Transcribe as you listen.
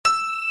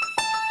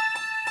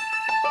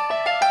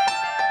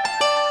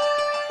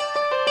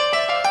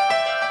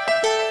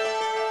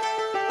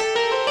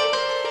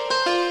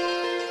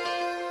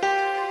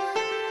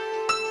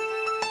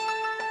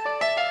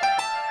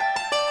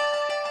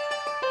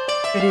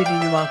Good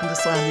evening and welcome to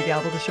Slam the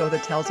Gavel, the show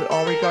that tells it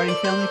all regarding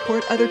family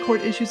court, other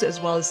court issues,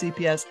 as well as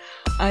CPS.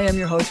 I am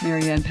your host,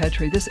 Marianne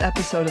Petrie. This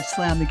episode of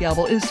Slam the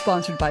Gavel is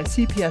sponsored by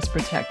CPS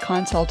Protect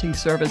Consulting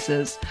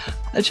Services.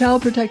 A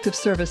child protective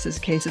services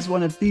case is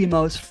one of the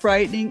most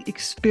frightening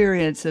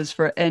experiences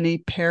for any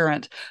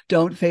parent.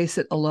 Don't face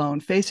it alone.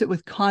 Face it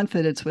with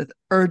confidence with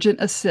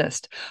Urgent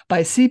Assist.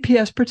 By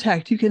CPS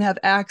Protect, you can have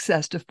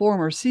access to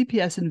former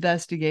CPS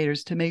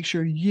investigators to make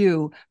sure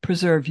you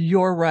preserve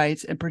your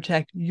rights and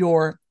protect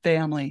your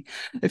family.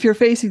 If you're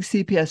facing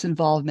CPS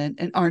involvement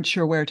and aren't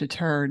sure where to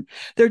turn,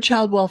 their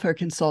child welfare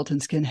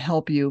consultants can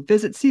help you.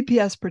 Visit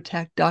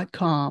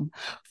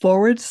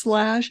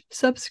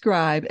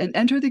cpsprotect.com/subscribe and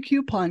enter the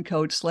coupon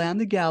code Slam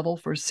the Gavel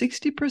for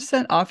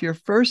 60% off your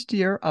first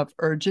year of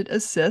Urgent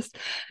Assist.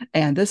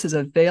 And this is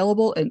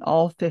available in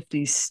all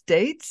 50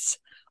 states.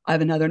 I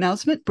have another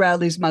announcement.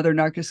 Bradley's mother,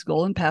 Narcissa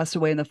Golan, passed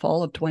away in the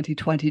fall of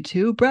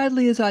 2022.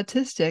 Bradley is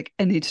autistic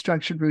and needs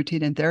structured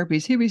routine and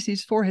therapies he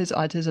receives for his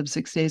autism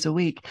 6 days a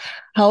week.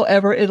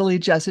 However, Italy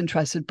just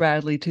entrusted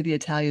Bradley to the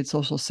Italian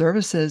Social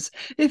Services.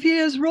 If he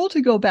is ruled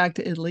to go back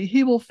to Italy,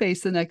 he will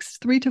face the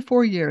next 3 to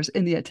 4 years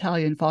in the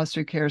Italian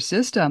foster care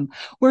system,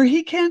 where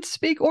he can't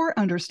speak or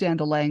understand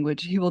the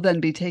language. He will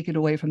then be taken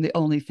away from the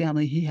only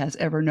family he has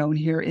ever known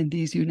here in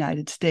these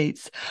United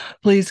States.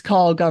 Please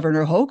call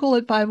Governor Hochul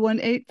at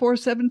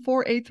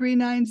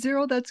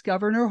 518-474-8390. That's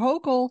Governor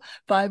Hochul,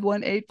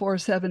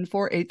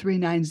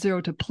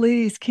 518-474-8390 to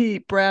please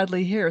keep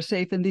Bradley here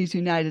safe in these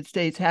United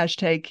States.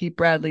 Hashtag keep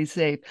Bradley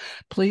safe.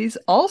 Please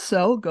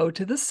also go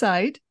to the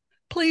site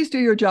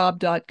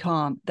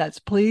pleasedoyourjob.com. That's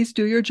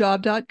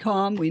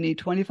pleasedoyourjob.com. We need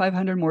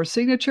 2,500 more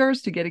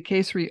signatures to get a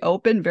case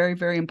reopened. Very,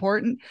 very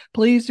important.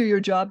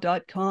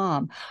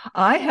 Pleasedoyourjob.com.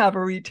 I have a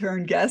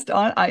return guest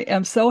on. I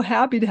am so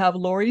happy to have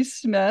Laurie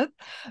Smith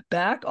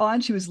back on.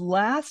 She was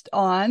last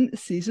on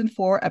season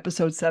 4,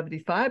 episode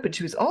 75, but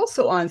she was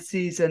also on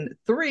season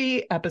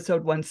 3,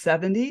 episode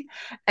 170,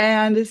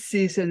 and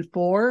season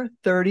 4,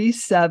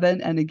 37,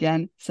 and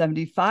again,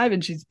 75.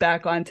 And she's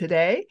back on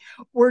today.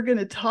 We're going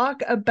to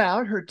talk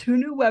about her 2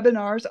 new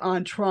webinars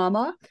on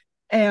trauma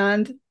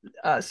and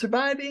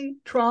surviving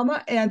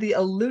trauma and the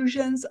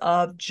illusions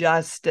of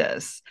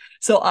justice.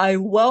 So I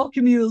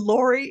welcome you,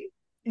 Laurie.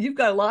 You've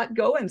got a lot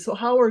going. So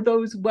how are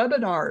those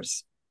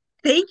webinars?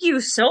 Thank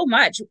you so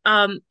much.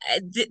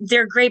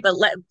 They're great, but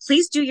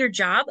please do your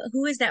job.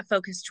 Who is that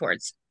focused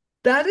towards?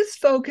 That is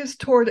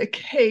focused toward a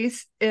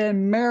case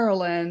in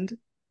Maryland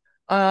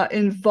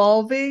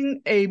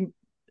involving a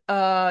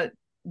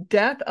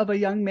death of a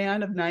young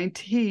man of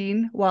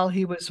 19 while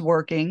he was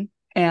working,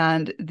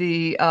 and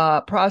the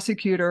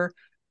prosecutor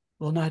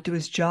will not do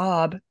his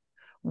job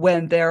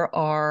when there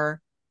are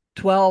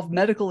 12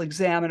 medical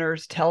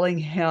examiners telling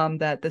him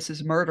that this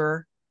is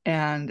murder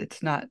and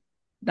it's not,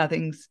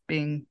 nothing's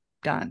being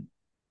done.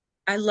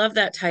 I love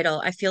that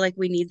title. I feel like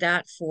we need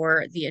that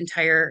for the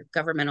entire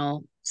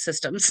governmental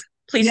systems.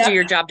 Please do Yeah,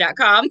 your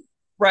job.com.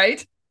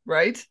 right,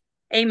 right.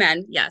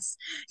 Amen. Yes.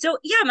 So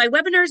yeah, my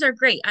webinars are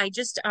great. I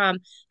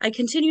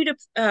continue to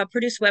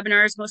produce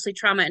webinars, mostly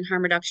trauma and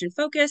harm reduction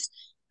focused.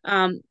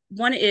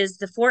 One is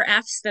the 4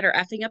 F's that are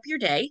effing up your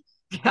day.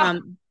 Yeah.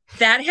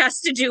 That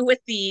has to do with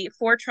the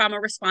 4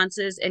 trauma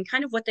responses and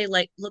kind of what they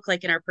look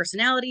like in our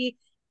personality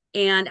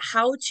and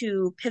how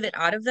to pivot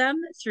out of them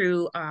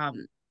through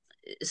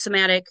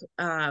somatic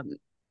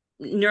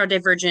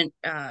neurodivergent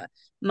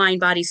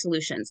mind-body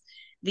solutions.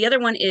 The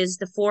other one is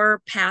the 4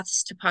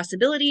 paths to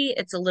possibility.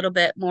 It's a little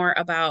bit more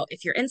about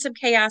if you're in some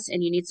chaos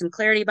and you need some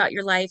clarity about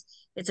your life,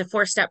 it's a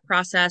 4-step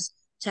process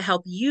to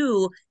help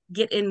you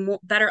get in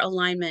better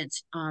alignment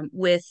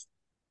with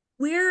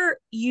where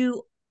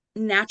you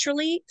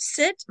naturally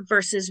sit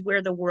versus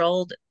where the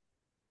world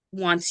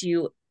wants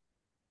you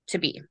to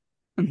be.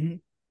 Mm-hmm.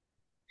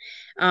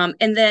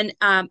 And then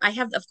I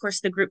have, of course,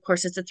 the group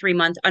course. It's a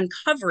 3-month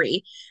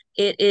Uncovery.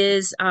 It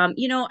is,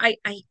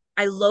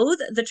 I loathe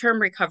the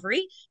term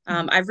recovery.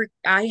 I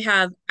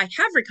have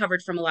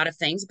recovered from a lot of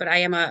things, but I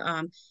am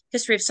a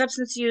history of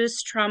substance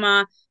use,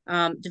 trauma,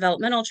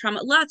 developmental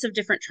trauma, lots of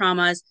different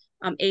traumas,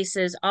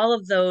 ACEs, all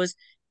of those.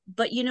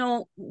 But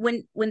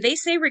when they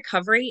say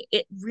recovery,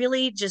 it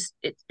really just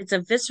it's a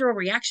visceral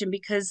reaction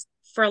because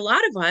for a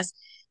lot of us,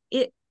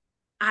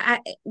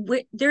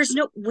 there's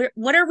no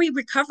what are we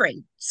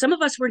recovering? Some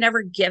of us were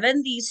never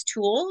given these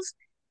tools.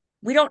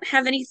 We don't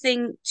have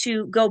anything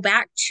to go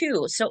back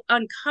to. So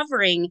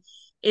uncovering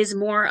is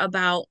more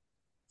about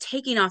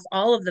taking off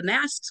all of the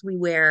masks we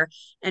wear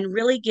and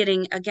really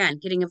getting a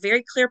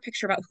very clear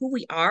picture about who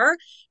we are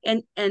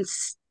and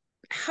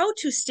how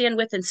to stand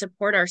with and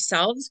support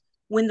ourselves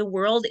when the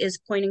world is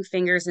pointing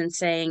fingers and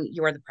saying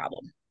you're the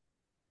problem.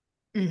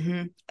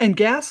 Mm-hmm. And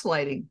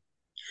gaslighting.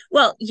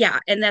 Well, yeah,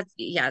 and that's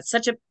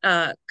such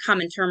a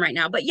common term right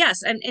now. But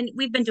yes, and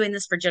we've been doing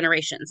this for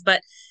generations.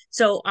 But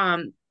so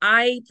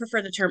I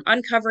prefer the term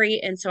uncovery,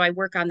 and so I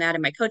work on that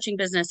in my coaching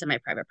business and my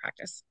private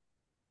practice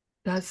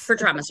That's for a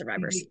trauma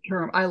survivors.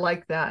 term. I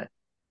like that.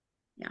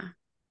 Yeah,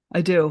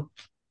 I do.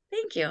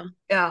 thank you.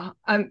 Yeah,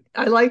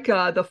 I like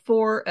the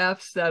 4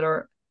 F's that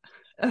are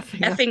Effing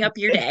effing up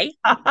your day.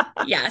 up.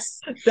 Yes.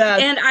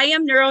 That's And I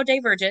am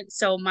neurodivergent,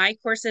 so my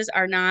courses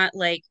are not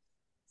like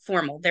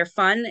formal. They're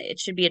fun. It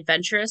should be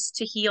adventurous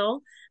to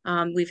heal.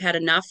 We've had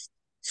enough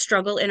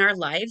struggle in our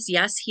lives.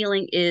 Yes,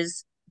 healing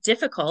is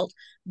difficult,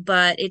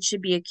 but it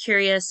should be a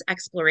curious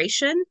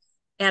exploration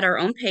at our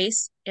own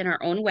pace, in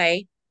our own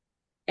way,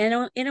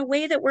 and in a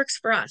way that works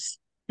for us.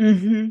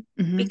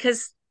 mm-hmm.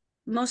 Because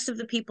most of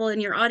the people in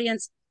your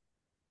audience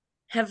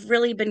have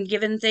really been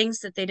given things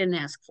that they didn't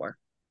ask for.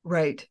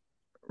 Right,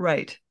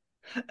 right.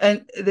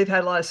 And they've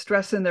had a lot of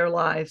stress in their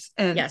lives,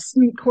 and Yes.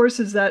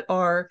 courses that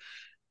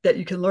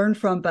you can learn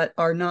from, but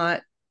are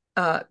not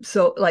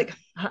so like,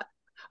 I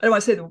don't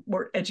want to say the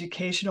word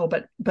educational,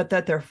 but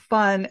that they're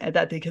fun and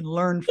that they can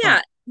learn from.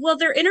 Yeah. Well,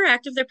 they're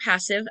interactive, they're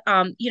passive.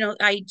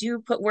 I do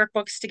put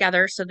workbooks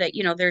together so that,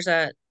 there's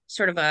a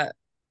sort of a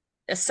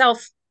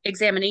self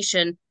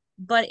examination,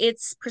 but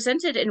it's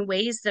presented in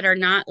ways that are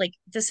not like,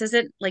 this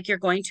isn't like you're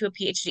going to a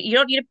PhD. You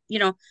don't need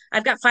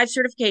I've got 5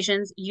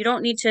 certifications. You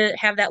don't need to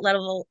have that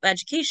level of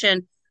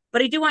education,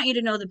 but I do want you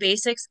to know the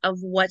basics of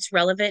what's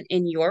relevant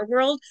in your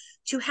world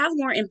to have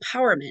more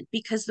empowerment,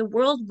 because the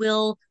world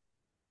will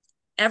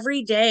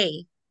every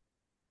day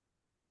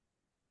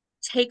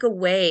take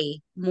away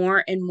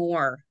more and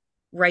more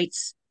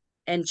rights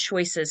and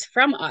choices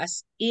from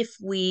us if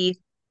we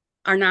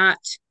are not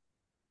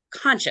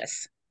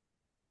conscious.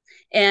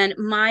 And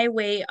my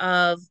way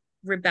of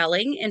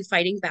rebelling and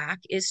fighting back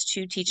is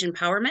to teach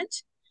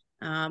empowerment,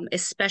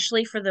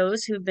 especially for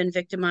those who've been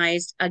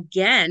victimized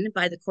again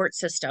by the court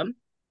system.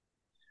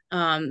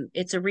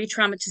 It's a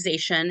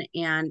re-traumatization,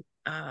 and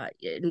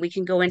we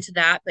can go into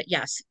that. But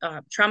yes,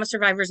 trauma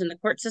survivors in the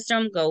court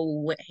system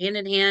go hand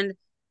in hand,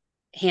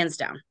 hands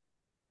down.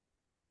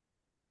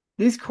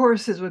 These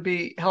courses would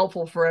be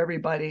helpful for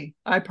everybody.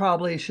 I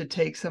probably should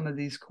take some of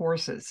these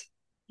courses.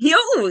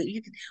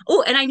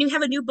 Oh, and I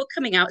have a new book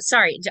coming out.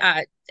 Sorry,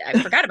 I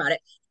forgot about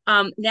it.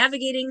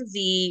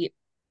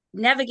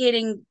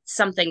 Navigating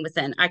something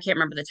within. I can't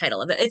remember the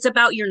title of it. It's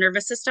about your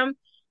nervous system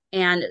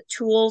and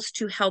tools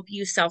to help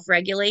you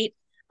self-regulate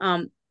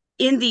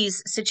in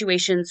these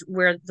situations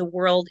where the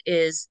world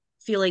is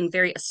feeling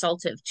very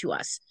assaultive to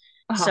us.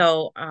 Uh-huh.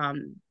 So,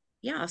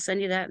 yeah, I'll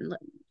send you that and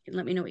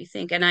let me know what you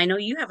think. And I know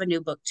you have a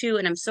new book too,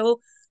 and I'm so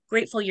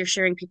grateful you're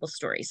sharing people's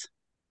stories.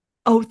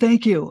 Oh,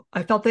 thank you.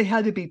 I felt they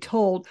had to be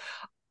told.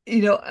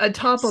 On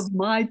top Yes. of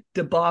my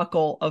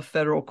debacle of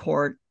federal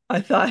court, I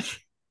thought,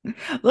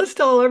 let's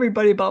tell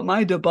everybody about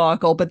my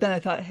debacle. But then I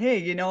thought,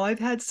 hey, I've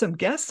had some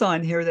guests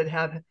on here that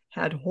have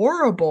had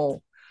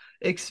horrible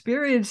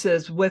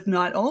experiences with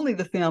not only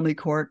the family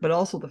court, but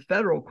also the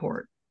federal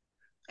court.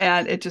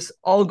 And it just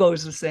all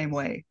goes the same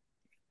way.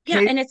 Yeah,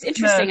 Kate and it's Smith.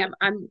 interesting.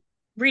 I'm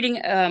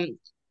reading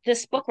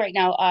this book right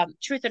now,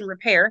 Truth and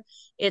Repair.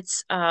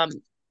 It's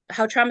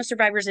how trauma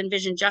survivors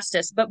envision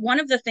justice. But one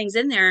of the things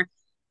in there,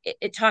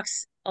 it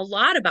talks a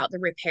lot about the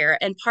repair,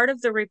 and part of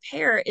the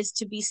repair is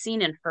to be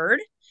seen and heard.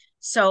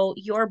 So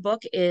your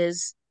book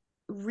is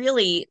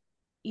really,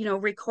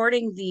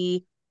 recording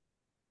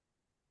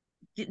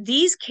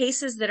these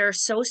cases that are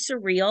so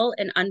surreal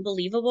and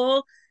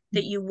unbelievable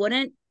that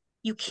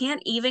you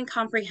can't even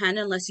comprehend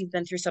unless you've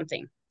been through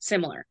something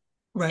similar.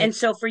 And Right.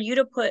 so for you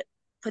to put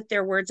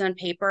their words on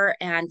paper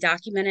and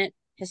document it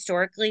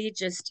historically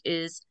just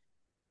is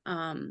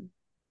um,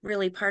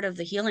 really part of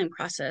the healing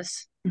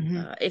process.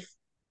 Mm-hmm. If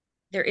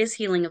there is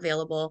healing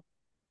available,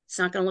 it's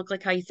not going to look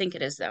like how you think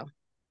it is, though.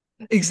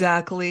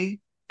 Exactly.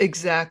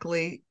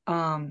 Exactly.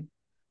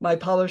 My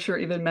publisher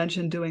even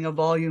mentioned doing a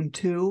volume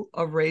 2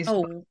 of Raised by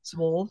Oh,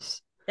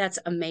 Wolves. that's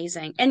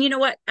amazing. And you know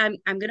what? I'm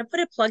going to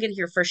put a plug in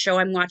here for a show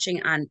I'm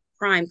watching on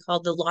Prime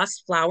called The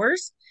Lost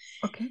Flowers.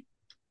 Okay.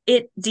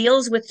 It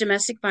deals with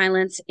domestic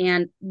violence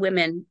and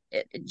women,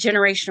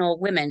 generational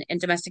women and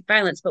domestic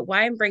violence. But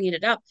why I'm bringing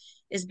it up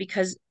is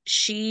because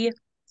she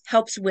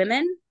helps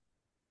women,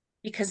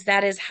 because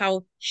that is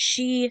how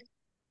she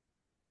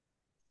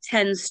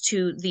tends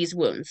to these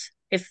wounds,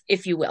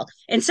 if you will.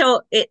 And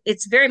so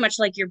it's very much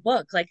like your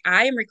book. Like,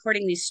 I am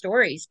recording these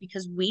stories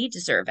because we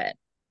deserve it.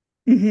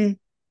 Mm-hmm.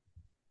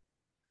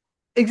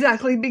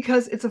 Exactly,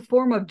 because it's a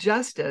form of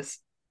justice.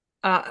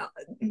 Uh,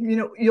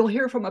 you'll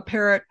hear from a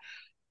parent,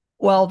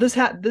 well, this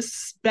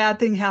bad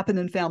thing happened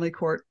in family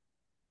court.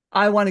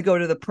 I want to go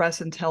to the press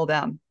and tell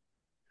them.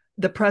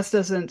 The press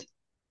doesn't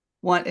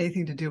want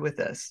anything to do with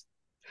this.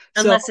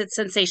 So, Unless it's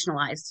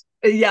sensationalized.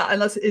 yeah,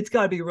 unless it's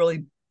got to be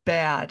really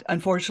bad.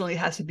 Unfortunately, it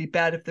has to be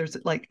bad if there's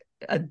like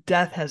a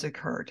death has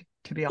occurred,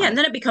 to be Yeah, and honest.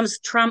 then it becomes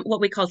trauma, what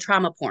we call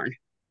trauma porn.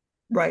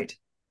 Right.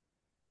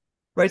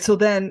 Right. So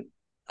then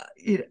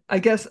I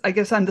guess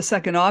I'm the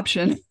second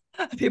option.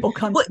 People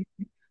come Well, to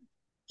me.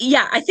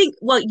 yeah, I think,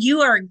 well, you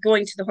are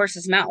going to the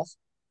horse's mouth.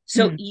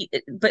 So, Mm,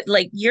 but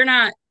like, you're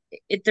not,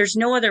 there's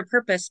no other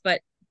purpose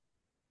but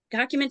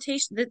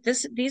documentation.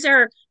 These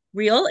are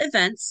real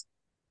events.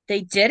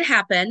 They did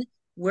happen.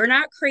 We're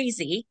not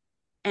crazy,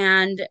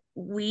 and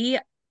we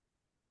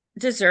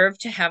deserve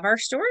to have our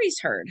stories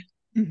heard.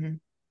 mhm.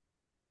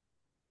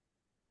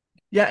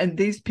 Yeah, and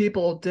these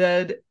people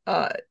did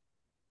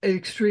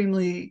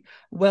extremely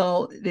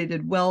well. They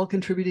did well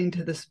contributing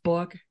to this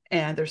book,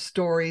 and their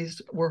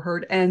stories were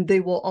heard, and they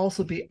will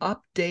also be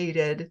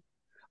updated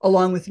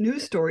along with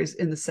news stories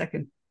in the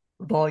second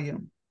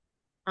volume.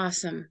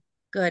 Awesome.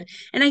 Good.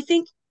 And I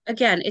think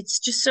again, it's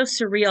just so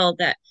surreal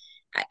that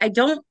I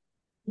don't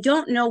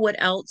know what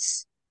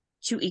else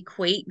to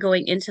equate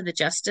going into the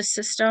justice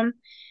system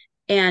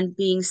and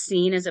being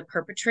seen as a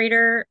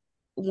perpetrator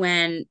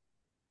when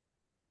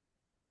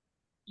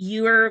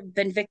you're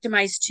been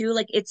victimized too.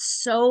 Like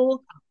it's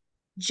so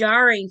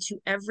jarring to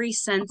every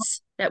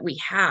sense that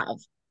we have.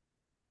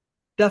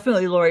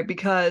 Definitely, Laurie,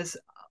 because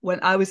when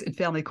I was in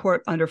family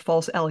court under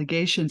false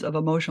allegations of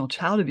emotional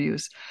child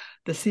abuse,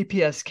 the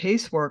CPS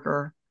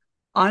caseworker,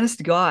 honest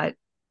to God,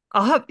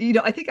 I'll have,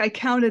 I think I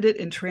counted it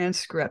in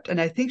transcript, and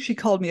I think she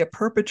called me a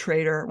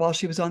perpetrator while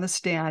she was on the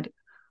stand.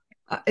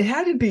 It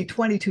had to be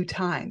 22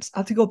 times.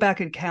 I'll have to go back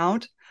and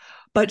count,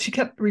 but she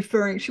kept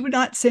referring, she would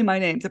not say my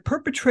name. The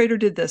perpetrator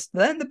did this,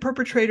 then the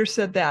perpetrator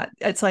said that.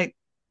 It's like,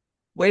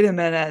 wait a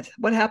minute,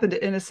 what happened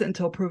to innocent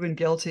until proven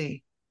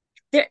guilty?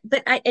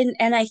 But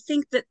I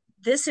think that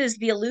this is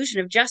the illusion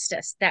of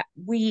justice that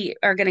we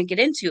are going to get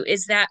into,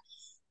 is that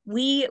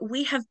we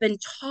have been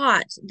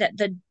taught that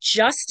the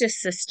justice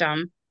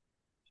system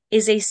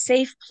is a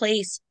safe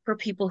place for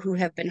people who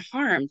have been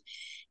harmed.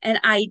 And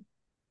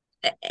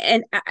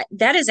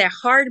that is a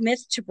hard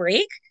myth to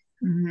break,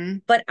 Mm-hmm.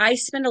 but I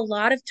spend a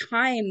lot of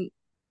time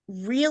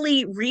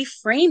really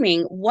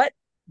reframing what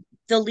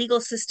the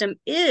legal system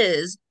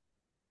is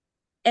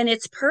and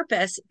its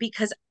purpose,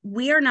 because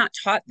we are not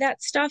taught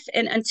that stuff.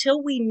 And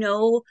until we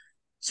know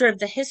sort of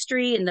the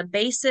history and the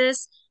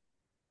basis,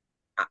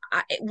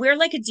 we're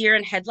like a deer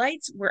in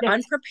headlights. We're Yes.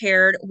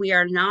 unprepared. We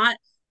are not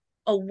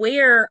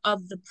aware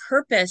of the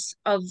purpose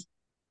of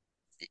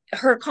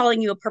her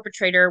calling you a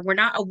perpetrator. We're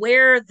not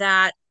aware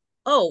that,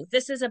 oh,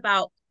 this is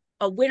about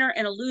a winner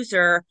and a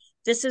loser.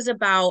 This is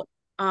about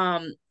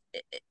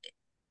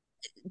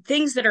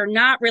things that are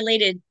not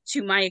related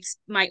to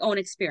my own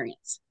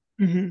experience,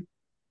 Mm-hmm.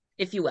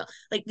 if you will.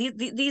 Like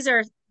these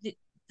are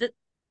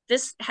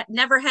this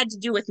never had to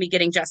do with me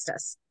getting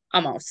justice.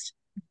 Almost,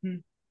 Mm-hmm.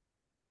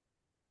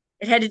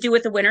 it had to do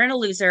with a winner and a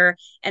loser,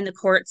 and the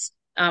courts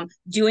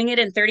doing it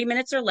in 30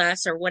 minutes or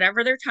less, or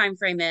whatever their time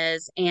frame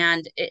is,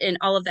 and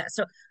all of that.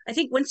 So I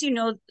think once you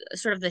know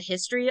sort of the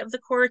history of the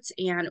courts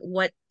and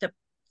what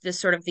the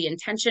sort of the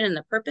intention and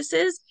the purpose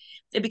is,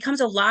 it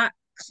becomes a lot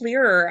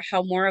clearer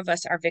how more of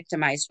us are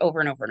victimized over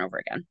and over and over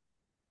again.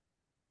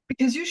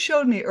 Because you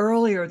showed me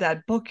earlier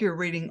that book you're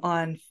reading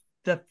on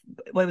the,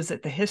 what was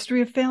it, the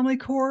history of family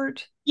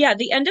court? Yeah,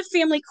 the end of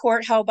family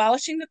court, how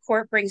abolishing the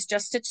court brings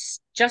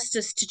justice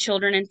to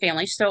children and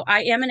families. So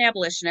I am an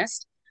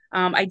abolitionist.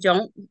 I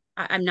don't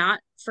I'm not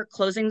for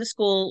closing the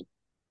school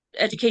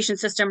education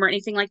system or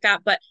anything like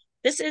that, but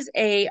this is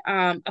a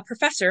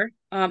professor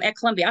at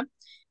Columbia,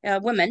 a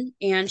woman,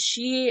 and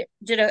she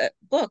did a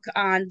book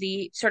on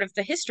the sort of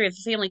the history of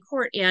the family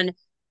court and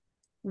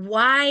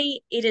why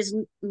it is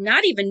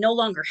not even no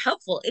longer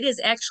helpful. It is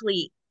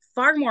actually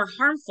far more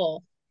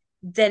harmful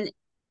than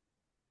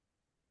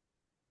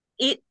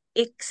it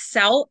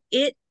itself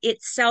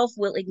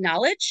will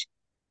acknowledge,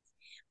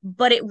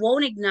 but it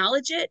won't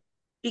acknowledge it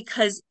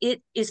because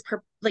it is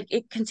like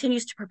it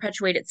continues to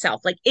perpetuate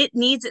itself. Like it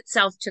needs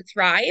itself to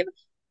thrive,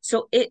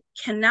 so it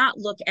cannot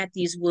look at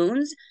these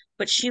wounds,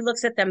 but she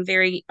looks at them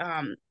very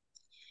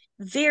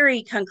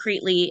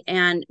concretely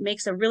and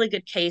makes a really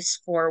good case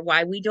for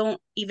why we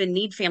don't even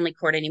need family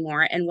court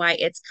anymore and why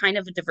it's kind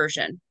of a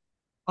diversion.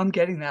 I'm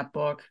getting that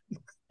book.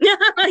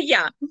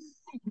 Yeah.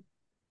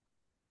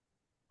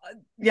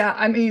 Yeah,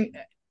 I mean,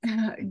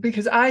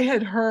 because I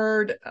had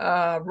heard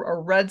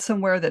or read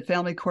somewhere that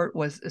family court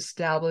was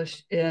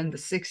established in the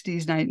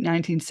 60s,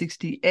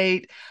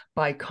 1968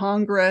 by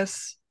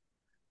Congress,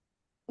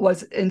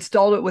 was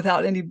installed it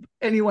without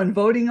anyone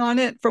voting on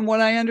it, from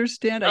what I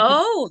understand. I could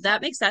Oh,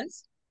 that makes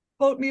sense.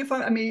 quote me if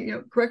I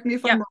mean, correct me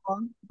if Yeah. I'm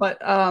wrong, but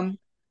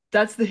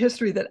that's the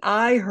history that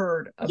I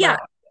heard Yeah.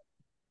 about.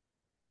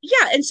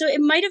 Yeah, and so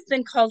it might have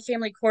been called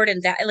family court,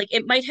 and that like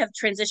it might have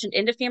transitioned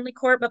into family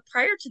court, but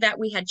prior to that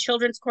we had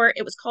children's court.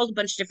 It was called a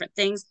bunch of different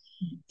things.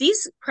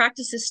 These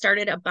practices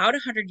started about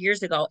 100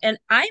 years ago, and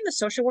I'm a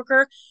social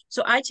worker,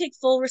 so I take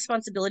full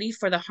responsibility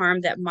for the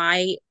harm that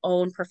my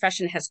own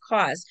profession has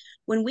caused.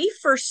 When we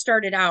first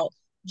started out,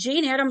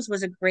 Jane Addams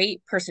was a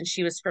great person.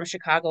 She was from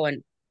Chicago,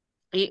 and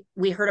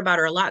we heard about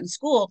her a lot in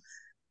school,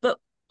 but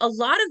a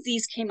lot of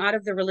these came out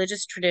of the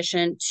religious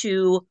tradition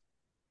to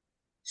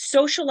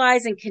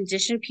socialize and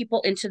condition people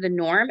into the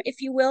norm,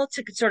 if you will,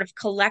 to sort of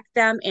collect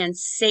them and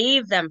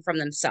save them from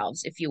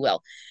themselves, if you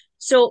will.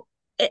 So,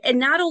 and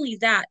not only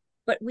that,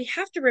 but we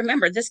have to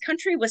remember this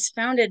country was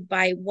founded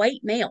by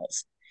white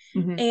males,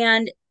 Mm-hmm.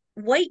 and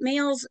white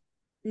males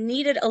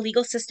needed a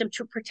legal system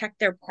to protect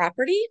their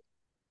property,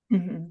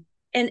 Mm-hmm.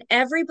 and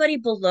everybody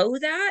below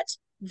that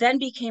then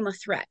became a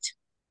threat.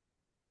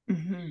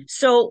 Hmm.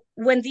 So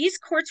when these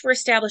courts were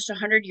established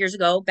 100 years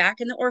ago, back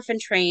in the orphan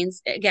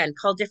trains, again,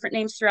 called different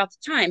names throughout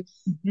the time,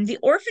 Hmm. the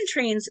orphan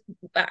trains,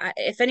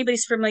 if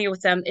anybody's familiar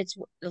with them, it's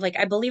like,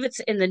 I believe it's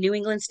in the New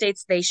England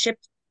states, they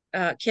shipped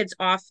kids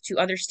off to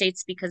other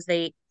states because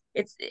it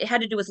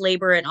had to do with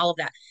labor and all of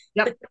that.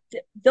 Yep.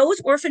 But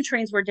those orphan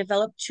trains were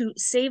developed to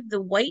save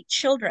the white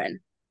children.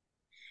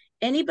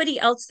 Anybody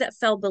else that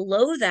fell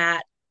below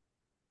that,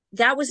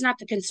 that was not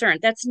the concern.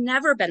 That's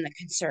never been the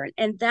concern.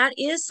 And that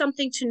is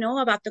something to know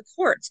about the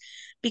courts.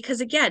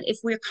 Because again, if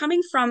we're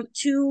coming from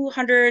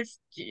 200,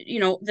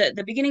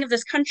 the beginning of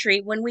this country,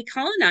 when we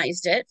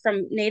colonized it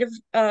from Native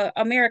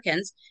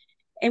Americans,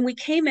 and we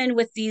came in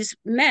with these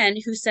men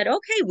who said,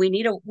 okay, we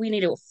need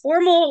a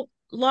formal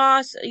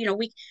law.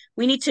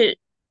 We need to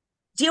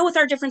deal with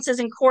our differences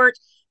in court.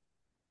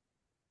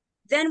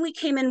 Then we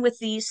came in with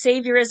the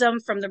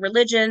saviorism from the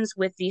religions,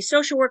 with the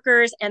social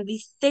workers and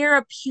the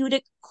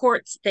therapeutic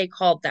courts, they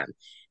called them.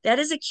 That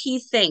is a key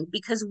thing,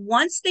 because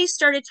once they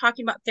started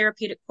talking about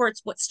therapeutic courts,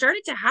 what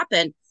started to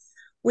happen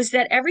was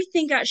that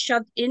everything got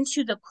shoved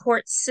into the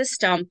court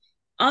system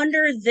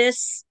under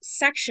this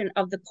section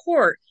of the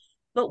court.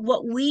 But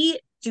what we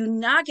do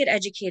not get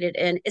educated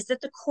in is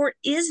that the court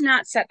is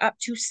not set up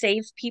to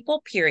save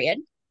people, period.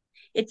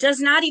 It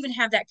does not even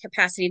have that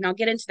capacity. And I'll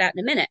get into that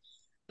in a minute.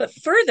 But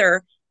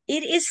further,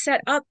 it is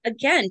set up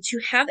again to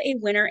have a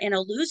winner and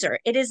a loser.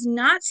 It is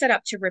not set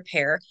up to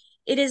repair.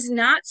 It is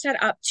not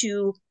set up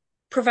to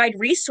provide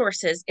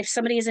resources if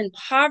somebody is in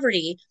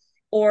poverty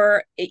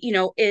or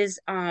is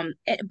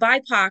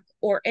BIPOC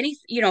or any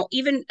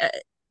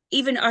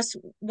even us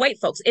white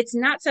folks. It's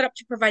not set up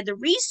to provide the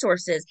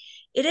resources.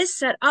 It is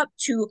set up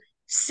to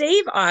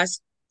save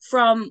us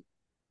from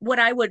what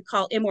I would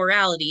call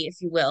immorality,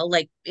 if you will.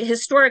 Like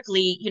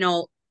historically,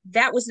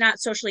 that was not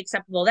socially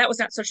acceptable. That was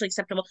not socially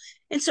acceptable.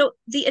 And so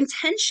the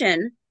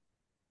intention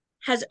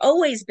has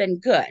always been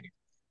good.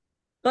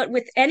 But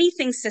with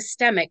anything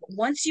systemic,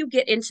 once you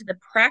get into the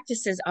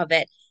practices of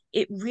it,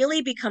 it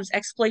really becomes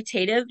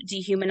exploitative,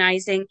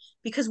 dehumanizing,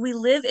 because we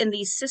live in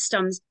these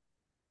systems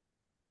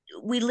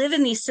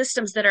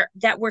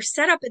that were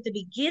set up at the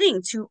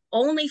beginning to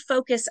only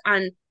focus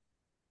on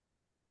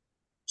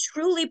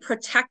truly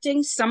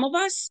protecting some of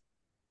us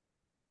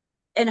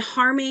and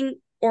harming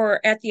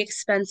or at the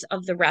expense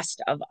of the rest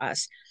of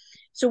us.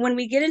 So when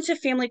we get into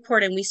family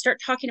court and we start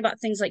talking about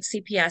things like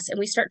CPS and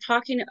we start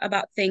talking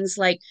about things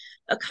like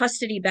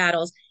custody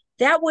battles,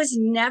 that was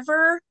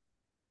never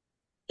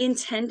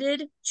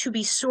intended to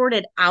be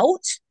sorted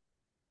out.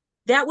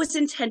 That was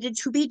intended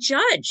to be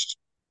judged.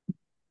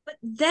 But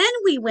then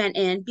we went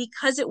in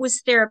because it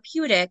was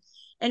therapeutic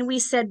and we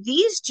said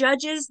these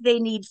judges, they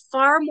need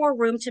far more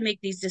room to make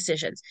these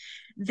decisions.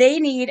 They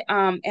need,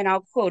 and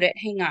I'll quote it,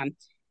 hang on.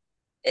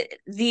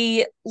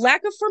 The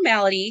lack of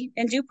formality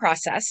and due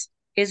process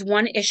is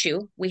one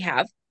issue we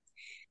have.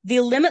 The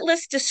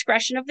limitless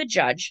discretion of the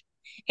judge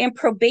and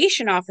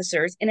probation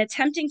officers in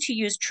attempting to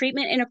use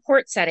treatment in a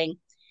court setting,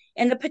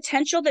 and the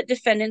potential that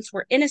defendants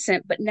were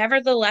innocent but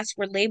nevertheless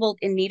were labeled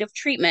in need of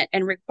treatment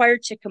and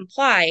required to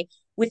comply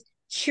with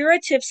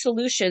curative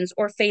solutions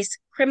or face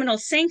criminal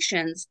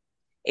sanctions,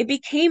 it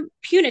became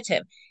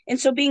punitive. And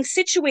so being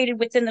situated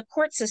within the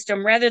court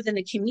system rather than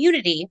the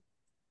community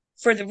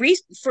for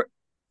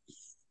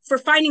for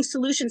finding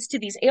solutions to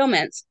these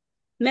ailments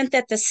meant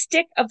that the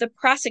stick of the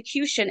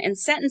prosecution and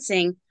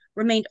sentencing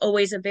remained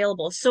always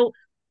available. So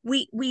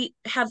we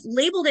have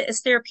labeled it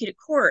as therapeutic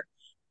court,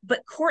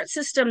 but court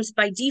systems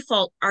by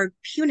default are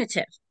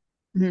punitive.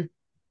 Hmm.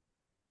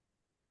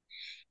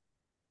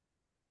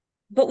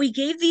 But we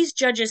gave these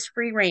judges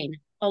free reign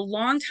a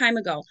long time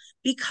ago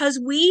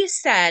because we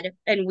said,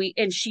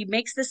 and she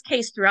makes this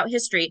case throughout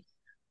history,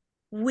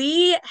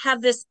 we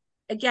have this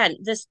again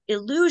this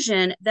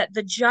illusion that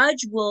the judge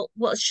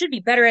it should be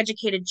better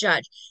educated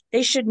judge.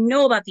 They should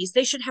know about these.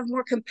 They should have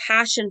more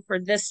compassion for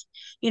this.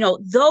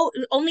 Though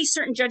only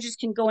certain judges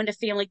can go into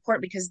family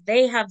court because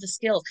they have the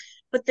skills,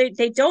 but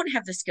they don't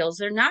have the skills.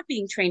 They're not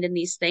being trained in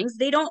these things.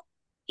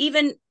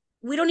 Even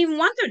we don't even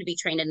want them to be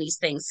trained in these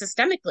things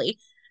systemically.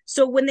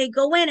 So when they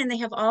go in and they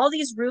have all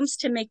these rooms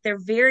to make their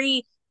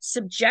very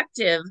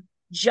subjective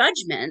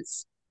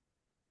judgments,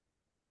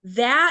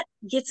 that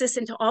gets us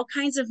into all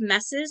kinds of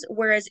messes.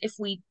 Whereas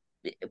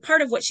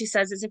part of what she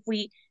says is if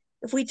we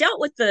dealt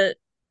with the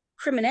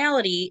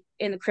criminality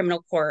in the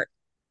criminal court,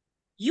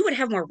 you would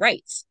have more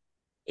rights.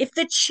 If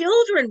the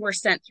children were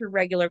sent through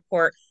regular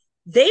court,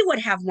 they would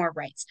have more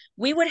rights.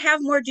 We would have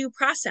more due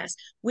process.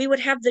 We would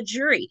have the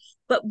jury.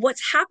 But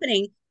what's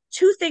happening,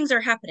 two things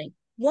are happening.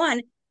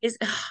 One is,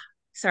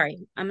 sorry,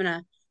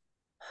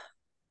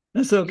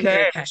 That's I'm okay.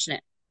 very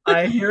passionate.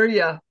 I hear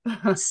you.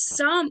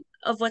 Some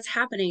of what's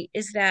happening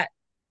is that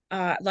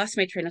lost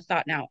my train of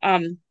thought now.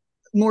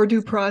 More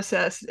due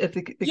process if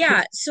the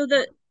Yeah, case.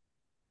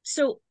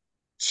 so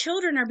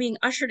children are being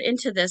ushered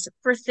into this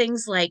for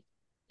things like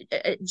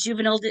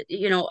juvenile,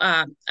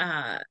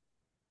 I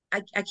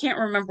can't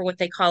remember what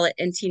they call it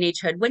in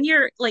teenagehood when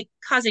you're like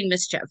causing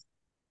mischief.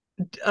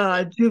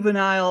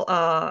 Juvenile.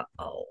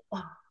 Oh.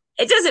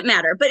 it doesn't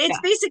matter, but it's Yeah.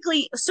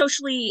 basically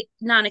socially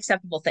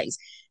non-acceptable things.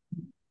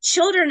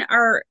 Children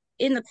are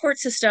in the court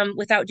system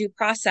without due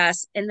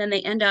process, and then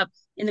they end up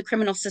in the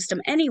criminal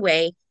system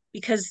anyway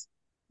because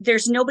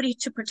there's nobody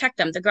to protect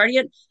them. The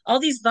guardian, all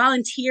these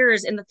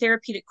volunteers in the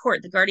therapeutic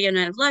court, the guardian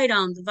ad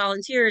litem, the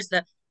volunteers,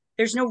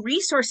 there's no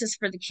resources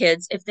for the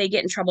kids if they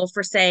get in trouble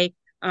for, say,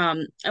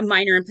 a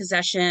minor in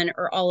possession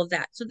or all of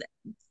that. So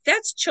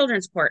that's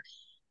children's court.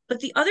 But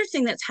the other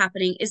thing that's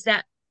happening is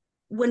that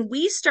when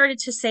we started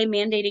to say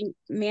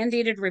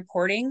mandated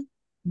reporting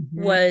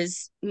Mm-hmm.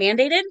 was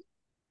mandated,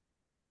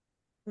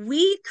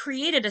 we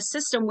created a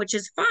system which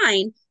is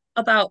fine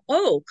about,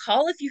 oh,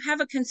 call if you have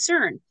a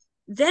concern.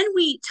 Then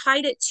we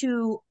tied it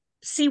to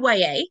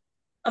CYA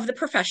of the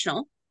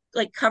professional,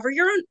 like cover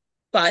your own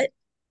butt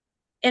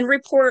and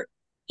report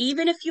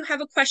even if you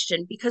have a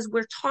question, because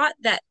we're taught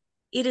that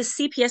it is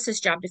CPS's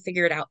job to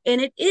figure it out.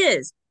 And it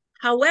is.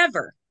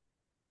 However,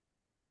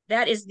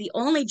 that is the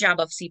only job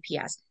of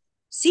CPS.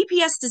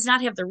 CPS does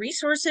not have the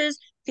resources.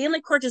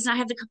 Family court does not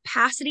have the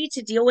capacity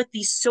to deal with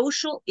these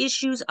social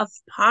issues of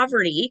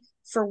poverty,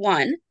 for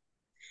one,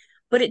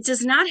 but it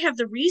does not have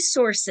the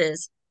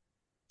resources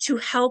to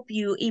help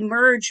you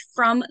emerge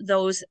from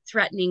those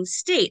threatening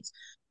states.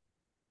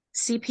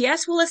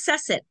 CPS will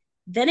assess it.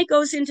 Then it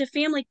goes into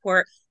family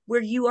court,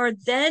 where you are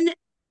then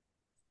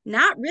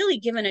not really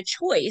given a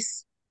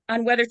choice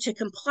on whether to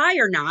comply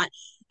or not.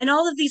 And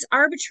all of these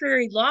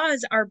arbitrary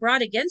laws are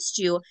brought against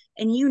you.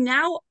 And you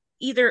now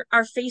either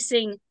are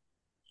facing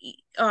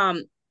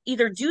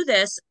either do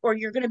this or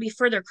you're going to be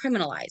further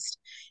criminalized.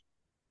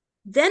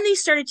 Then they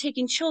started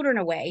taking children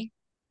away,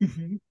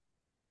 Mm-hmm.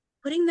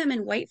 putting them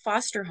in white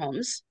foster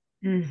homes.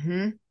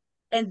 Mm-hmm.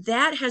 And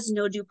that has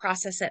no due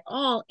process at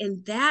all.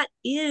 And that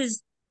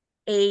is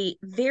a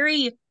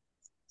very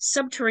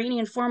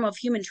subterranean form of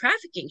human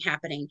trafficking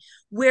happening,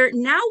 where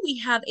now we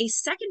have a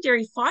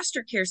secondary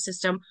foster care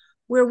system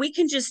where we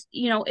can just,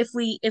 if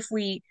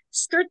we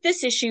skirt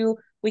this issue,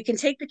 we can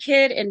take the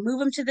kid and move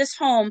them to this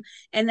home,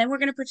 and then we're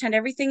going to pretend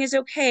everything is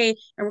okay,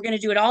 and we're going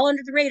to do it all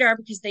under the radar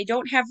because they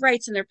don't have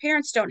rights and their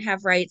parents don't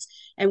have rights,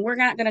 and we're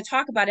not going to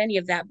talk about any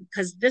of that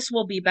because this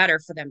will be better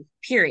for them,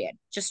 period.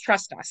 Just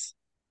trust us.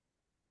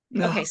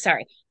 Okay, No.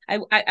 sorry.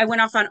 I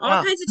went off on all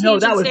Yeah. kinds of No,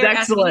 that tangents was there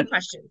asking you excellent.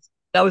 questions.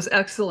 That was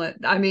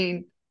excellent. I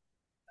mean,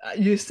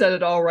 you said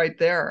it all right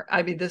there.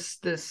 I mean, this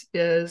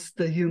is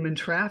the human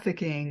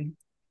trafficking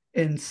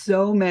in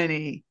so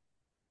many.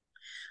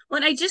 Well,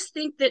 and I just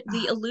think that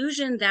the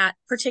illusion that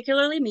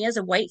particularly me as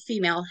a white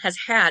female has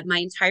had my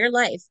entire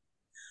life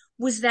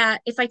was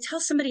that if I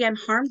tell somebody I'm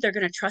harmed, they're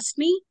going to trust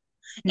me.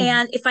 Mhm.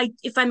 And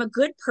if I'm a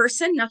good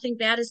person, nothing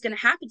bad is going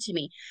to happen to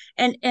me.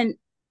 And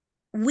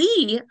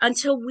we,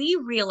 until we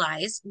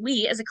realize,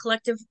 we as a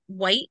collective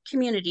white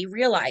community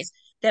realize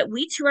that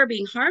we too are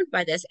being harmed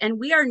by this, and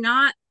we are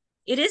not,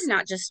 it is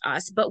not just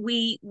us, but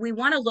we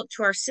want to look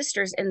to our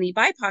sisters in the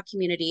BIPOC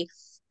community,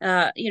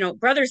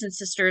 brothers and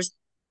sisters,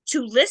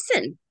 to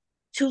listen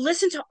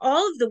to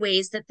all of the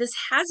ways that this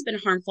has been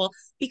harmful,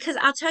 because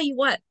I'll tell you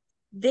what,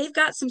 they've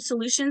got some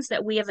solutions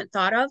that we haven't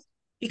thought of,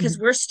 because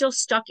Mhm. we're still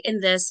stuck in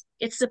this.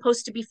 It's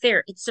supposed to be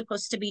fair. It's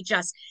supposed to be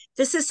just.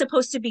 This is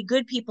supposed to be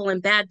good people and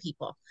bad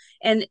people.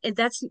 And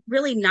that's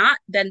really not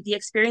been the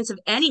experience of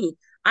any,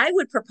 I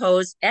would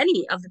propose,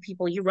 any of the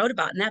people you wrote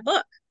about in that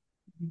book.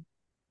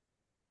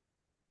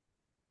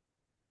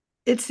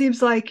 It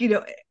seems like,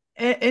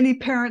 any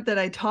parent that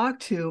I talk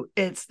to,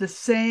 it's the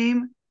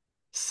same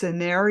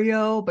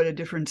scenario, but a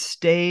different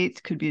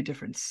state, could be a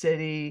different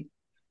city.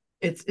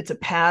 It's a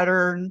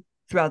pattern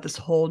throughout this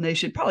whole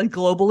nation, probably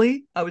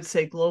globally. I would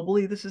say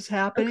globally this is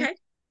happening. Okay.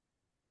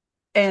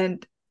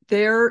 And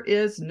there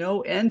is no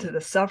end to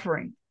the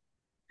suffering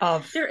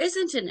of. There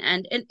isn't an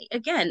end. And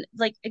again,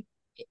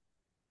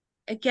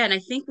 I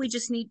think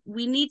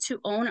we need to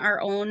own our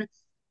own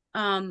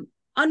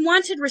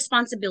unwanted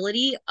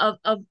responsibility of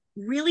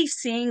really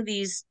seeing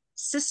these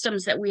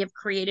systems that we have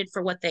created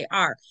for what they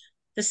are.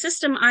 The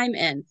system I'm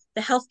in,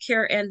 the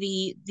healthcare and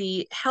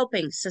the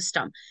helping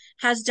system,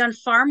 has done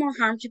far more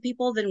harm to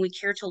people than we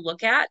care to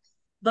look at.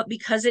 But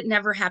because it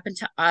never happened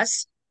to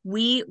us,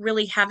 we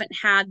really haven't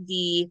had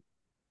the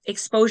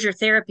exposure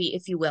therapy,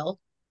 if you will,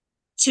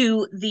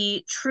 to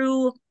the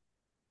true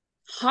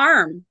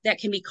harm that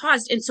can be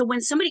caused. And so when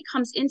somebody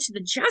comes into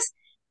the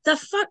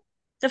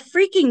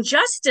freaking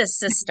justice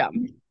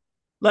system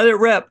Let it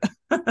rip.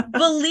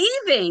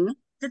 believing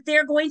that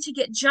they're going to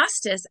get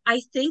justice,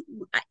 I think,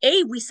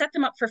 we set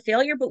them up for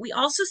failure, but we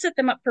also set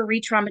them up for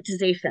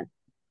re-traumatization.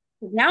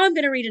 Now I'm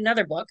going to read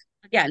another book,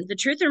 again, the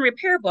Truth and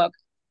Repair book,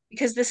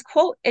 because this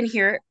quote in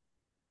here,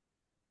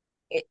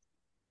 it,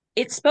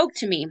 it spoke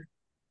to me.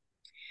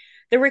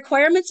 The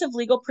requirements of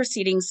legal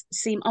proceedings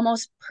seem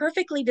almost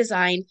perfectly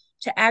designed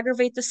to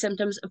aggravate the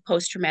symptoms of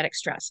post-traumatic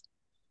stress.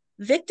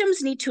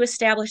 Victims need to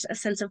establish a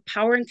sense of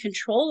power and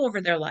control over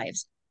their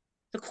lives.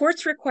 The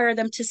courts require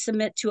them to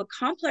submit to a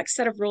complex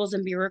set of rules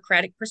and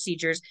bureaucratic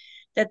procedures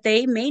that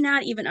they may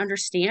not even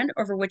understand,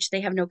 over which they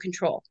have no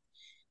control.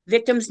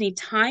 Victims need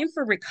time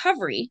for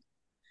recovery,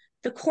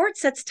 The court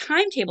sets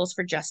timetables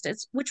for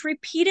justice, which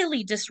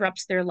repeatedly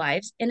disrupts their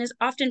lives and is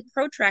often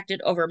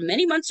protracted over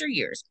many months or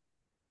years.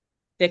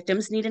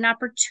 Victims need an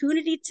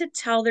opportunity to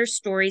tell their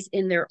stories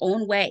in their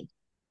own way.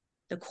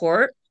 The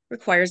court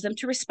requires them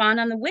to respond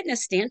on the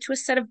witness stand to a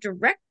set of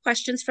direct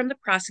questions from the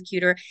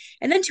prosecutor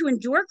and then to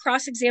endure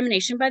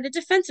cross-examination by the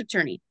defense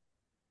attorney.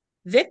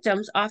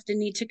 Victims often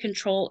need to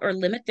control or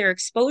limit their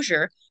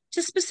exposure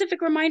to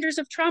specific reminders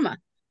of trauma,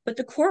 but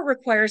the court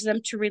requires them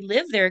to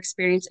relive their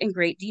experience in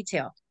great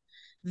detail.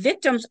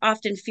 Victims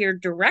often fear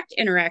direct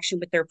interaction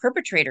with their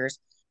perpetrators.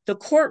 The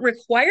court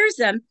requires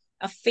them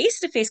a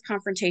face-to-face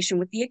confrontation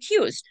with the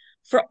accused.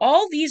 For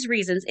all these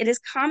reasons, it is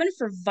common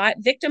for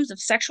victims of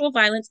sexual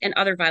violence and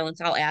other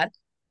violence, I'll add,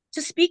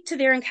 to speak to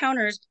their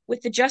encounters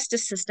with the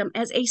justice system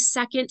as a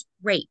second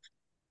rape.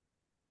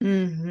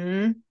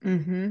 Mm-hmm.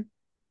 Mm-hmm.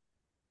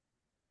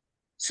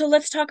 So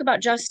let's talk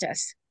about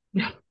justice.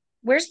 Yeah.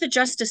 Where's the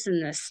justice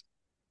in this?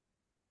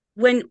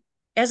 When,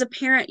 as a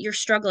parent, you're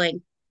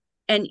struggling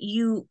and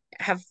you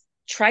have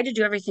tried to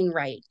do everything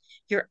right,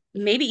 you're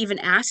maybe even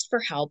asked for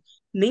help,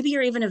 maybe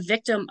you're even a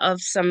victim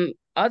of some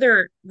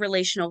other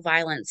relational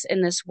violence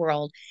in this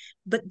world,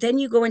 but then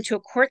you go into a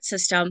court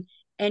system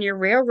and you're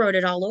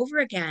railroaded all over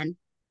again.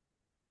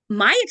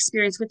 My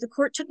experience with the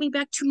court took me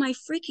back to my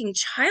freaking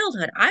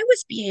childhood. I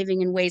was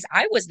behaving in ways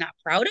I was not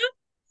proud of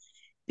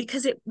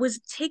because it was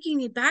taking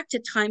me back to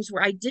times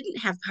where I didn't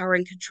have power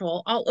and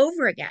control all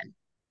over again.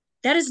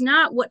 That is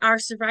not what our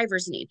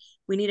survivors need.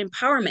 We need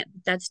empowerment.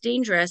 That's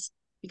dangerous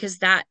because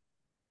that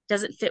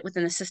doesn't fit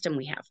within the system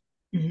we have.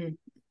 Mm-hmm.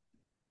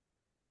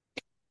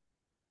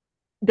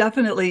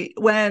 Definitely.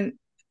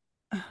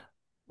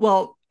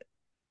 Well,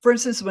 for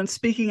instance, when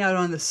speaking out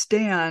on the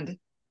stand,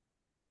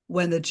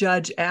 when the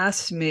judge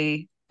asked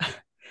me,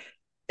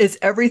 is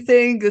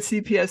everything the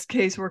CPS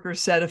caseworker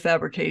said a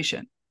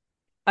fabrication?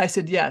 I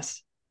said,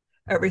 yes,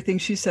 everything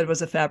she said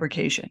was a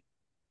fabrication.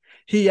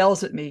 He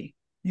yells at me,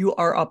 you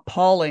are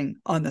appalling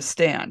on the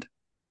stand.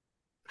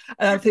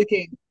 And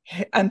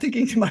I'm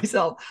thinking to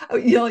myself,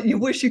 you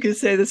wish you could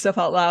say this stuff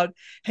out loud.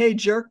 Hey,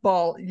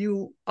 jerkball,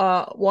 you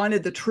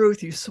wanted the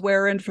truth. You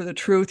swear in for the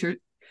truth.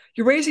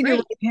 You're raising your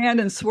right hand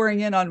and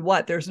swearing in on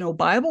what? There's no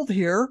Bible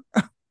here.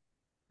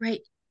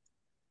 Right.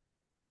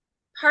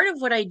 Part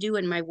of what I do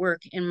in my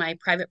work, in my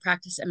private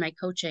practice and my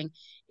coaching,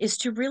 is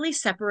to really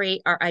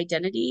separate our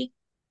identity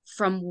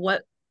from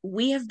what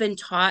we have been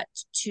taught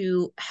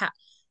to have.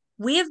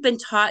 We have been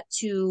taught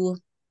to,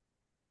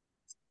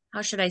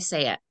 how should I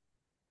say it?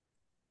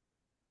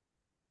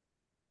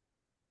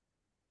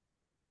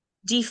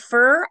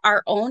 Defer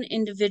our own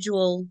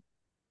individual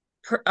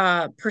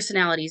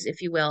personalities,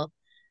 if you will,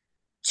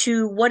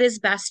 to what is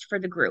best for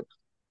the group,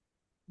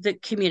 the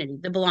community,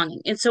 the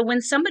belonging. And so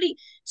when somebody,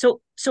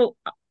 so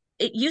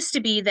it used to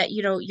be that,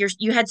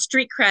 you had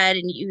street cred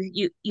and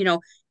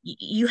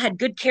you had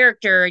good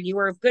character and you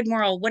were of good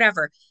moral,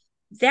 whatever.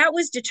 That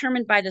was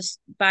determined by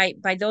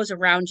those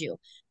around you.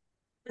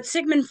 But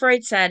Sigmund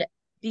Freud said,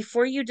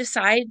 before you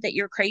decide that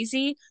you're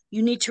crazy,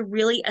 you need to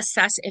really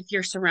assess if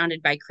you're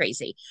surrounded by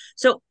crazy.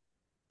 So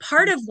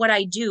part of what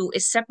I do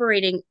is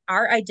separating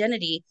our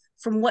identity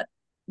from what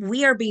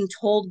we are being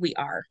told we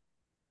are.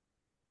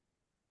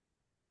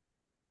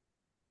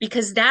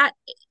 Because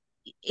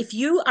if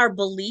we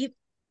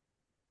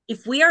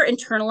are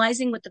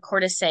internalizing what the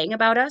court is saying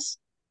about us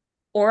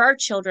or our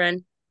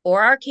children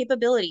or our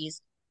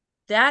capabilities,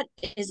 that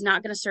is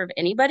not going to serve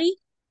anybody,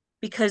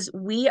 because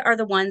we are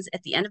the ones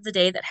at the end of the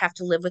day that have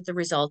to live with the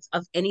results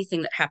of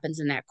anything that happens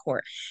in that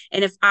court.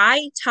 And if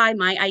I tie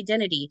my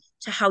identity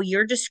to how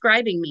you're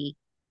describing me,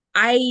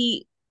 I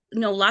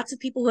know lots of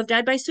people who have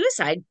died by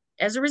suicide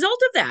as a result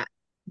of that.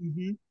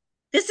 Mm-hmm.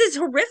 This is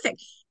horrific.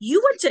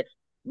 You went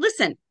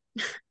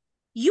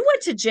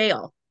to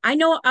jail. I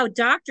know a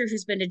doctor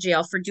who's been to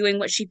jail for doing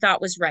what she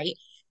thought was right.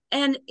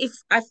 And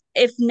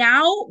if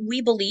now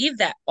we believe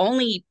that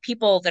only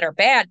people that are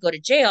bad go to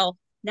jail,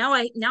 now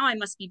I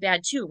must be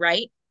bad too,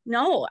 right?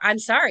 No, I'm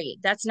sorry.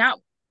 That's not,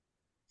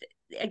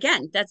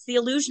 again, that's the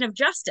illusion of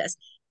justice.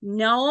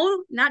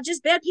 No, not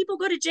just bad people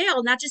go to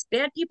jail, not just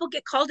bad people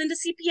get called into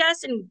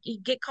CPS and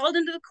get called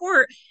into the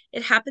court.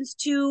 It happens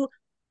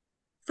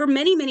for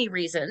many, many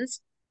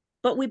reasons,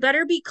 but we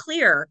better be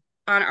clear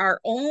on our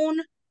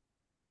own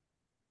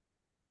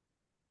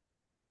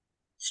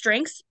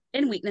strengths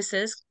and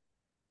weaknesses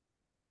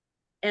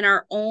and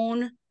our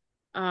own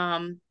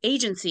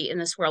agency in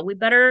this world. We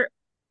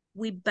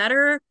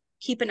better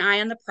keep an eye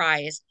on the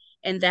prize,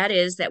 and that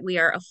is that we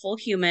are a full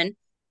human,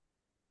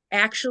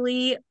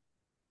 actually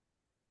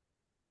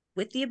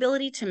with the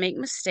ability to make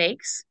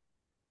mistakes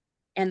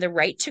and the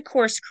right to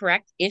course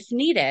correct if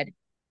needed,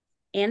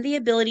 and the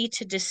ability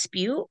to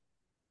dispute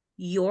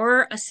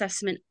your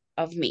assessment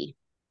of me.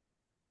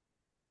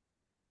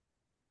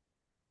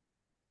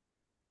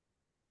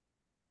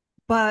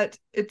 But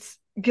it's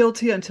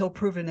guilty until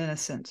proven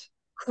innocent.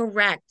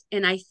 Correct.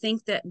 And I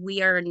think that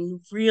we are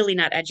really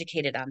not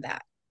educated on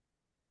that.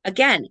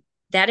 Again,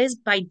 that is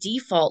by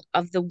default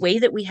of the way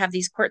that we have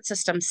these court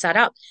systems set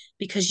up,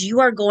 because you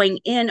are going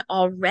in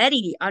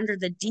already under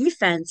the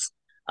defense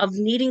of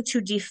needing to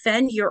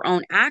defend your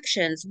own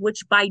actions,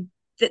 which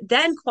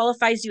then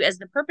qualifies you as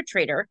the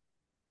perpetrator.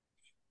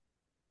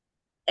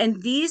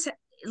 And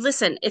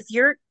listen, if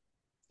you're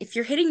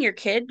hitting your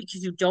kid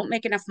because you don't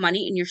make enough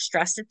money and you're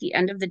stressed at the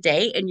end of the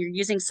day and you're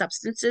using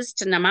substances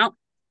to numb out,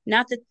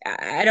 not that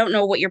I don't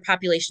know what your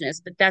population is,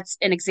 but that's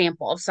an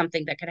example of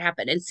something that could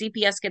happen. And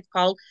CPS gets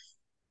called.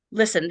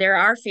 Listen, there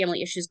are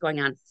family issues going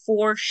on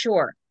for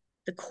sure.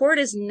 The court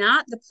is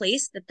not the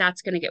place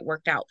that's going to get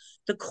worked out.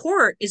 The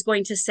court is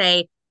going to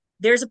say,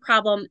 there's a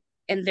problem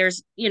and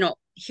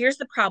here's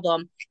the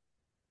problem,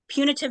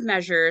 punitive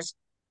measures,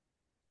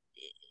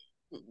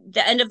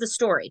 the end of the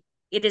story.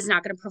 It is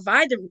not going to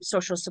provide the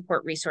social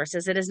support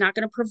resources. It is not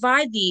going to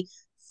provide the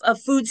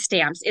food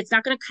stamps. It's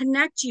not going to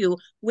connect you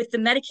with the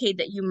Medicaid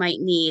that you might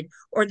need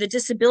or the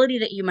disability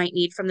that you might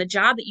need from the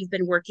job that you've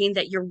been working,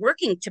 that you're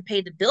working to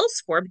pay the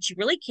bills for, but you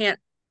really can't,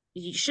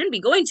 you shouldn't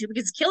be going to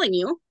because it's killing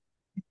you.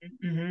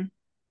 Mm-hmm.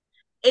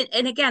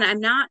 And again,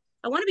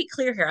 I want to be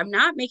clear here. I'm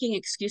not making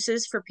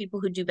excuses for people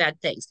who do bad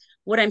things.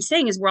 What I'm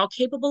saying is we're all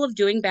capable of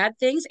doing bad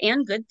things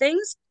and good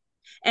things.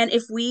 And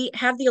if we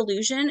have the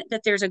illusion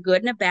that there's a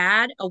good and a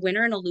bad, a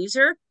winner and a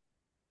loser,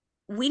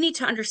 we need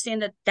to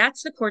understand that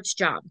that's the court's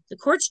job. The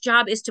court's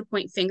job is to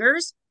point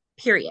fingers,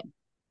 period.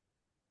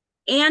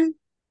 And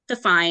the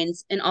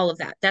fines and all of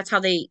that. That's how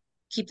they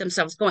keep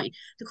themselves going.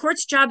 The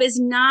court's job is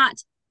not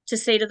to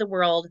say to the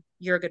world,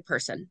 you're a good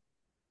person.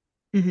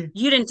 Mm-hmm.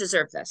 You didn't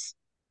deserve this.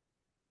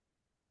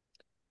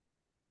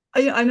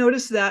 I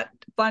noticed that.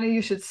 Funny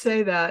you should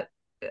say that,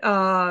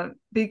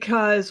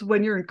 because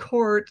when you're in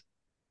court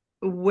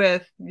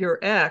with your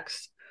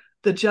ex,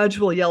 the judge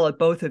will yell at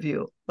both of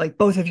you, like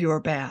both of you are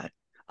bad.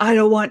 I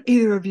don't want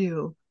either of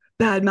you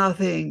bad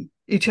mouthing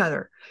each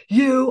other. I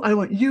don't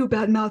want you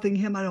bad mouthing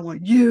him. I don't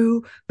want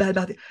you bad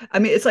mouthing. I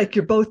mean, it's like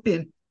you're both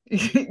being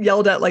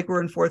yelled at like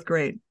we're in fourth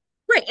grade.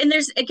 Right. And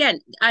there's, again,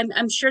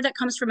 I'm sure that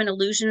comes from an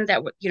illusion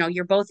that,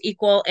 you're both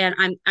equal. And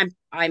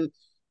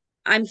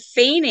I'm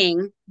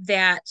feigning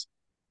that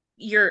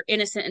you're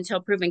innocent until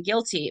proven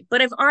guilty.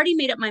 But I've already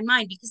made up my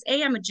mind because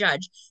A, I'm a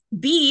judge.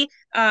 B,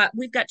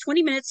 we've got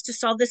 20 minutes to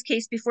solve this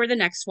case before the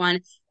next one.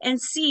 And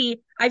C,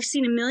 I've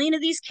seen a million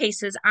of these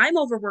cases. I'm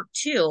overworked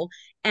too.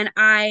 And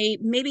I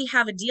maybe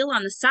have a deal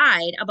on the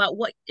side about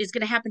what is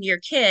going to happen to your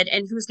kid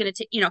and who's going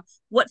to take,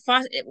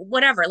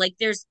 whatever. Like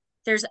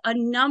there's a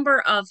number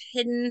of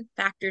hidden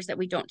factors that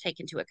we don't take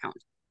into account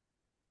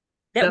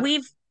that Yep.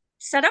 we've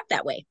set up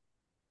that way.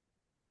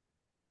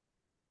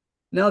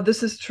 No,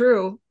 this is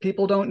true.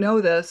 People don't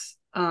know this.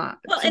 Well,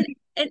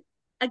 and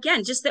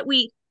again, just that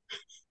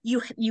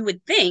you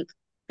would think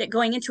that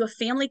going into a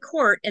family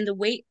court and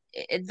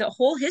the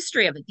whole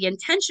history of it, the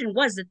intention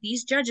was that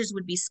these judges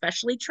would be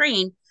specially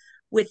trained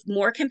with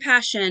more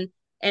compassion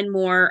and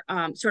more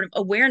sort of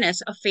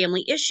awareness of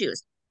family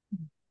issues.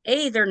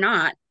 A, they're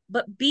not,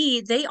 but B,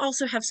 they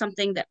also have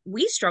something that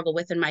we struggle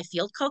with in my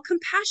field called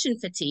compassion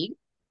fatigue,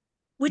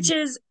 which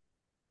is,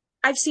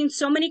 I've seen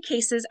so many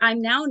cases,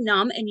 I'm now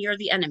numb and you're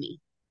the enemy.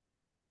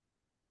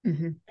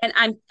 Mm-hmm.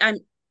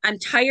 And I'm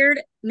tired.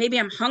 Maybe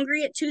I'm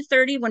hungry at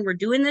 2:30 when we're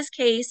doing this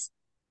case.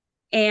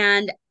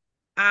 And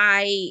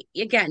I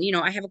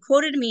have a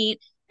quota to meet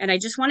and I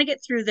just want to get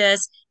through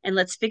this and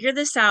let's figure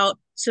this out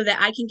so that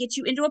I can get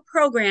you into a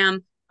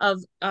program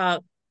of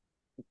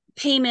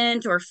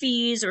payment or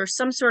fees or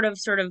some sort of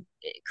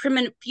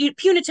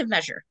punitive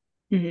measure.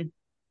 Mm-hmm.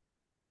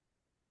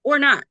 Or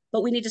not,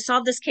 but we need to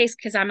solve this case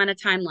because I'm on a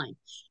timeline.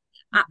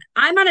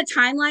 I'm on a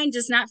timeline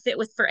does not fit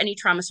for any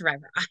trauma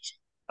survivor.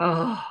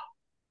 Oh.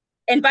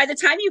 And by the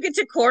time you get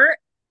to court,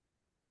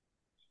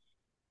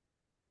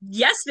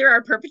 yes, there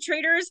are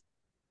perpetrators,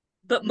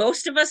 but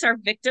most of us are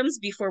victims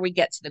before we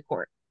get to the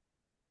court.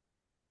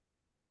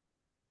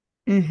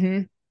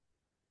 Mm-hmm.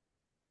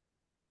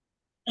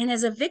 And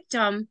as a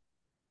victim,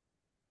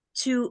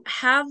 to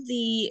have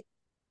the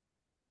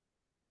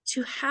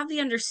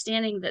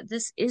understanding that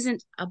this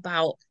isn't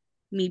about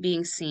me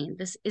being seen.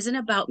 This isn't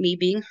about me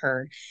being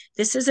heard.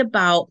 This is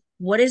about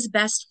what is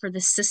best for the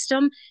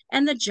system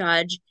and the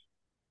judge.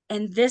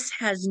 And this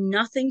has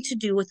nothing to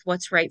do with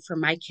what's right for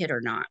my kid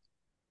or not.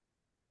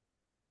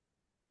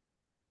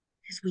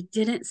 Because we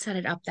didn't set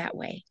it up that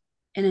way.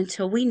 And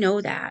until we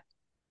know that,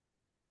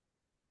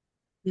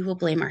 we will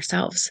blame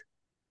ourselves.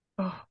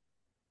 Oh.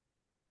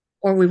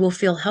 Or we will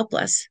feel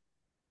helpless.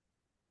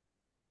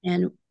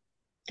 And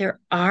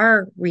there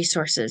are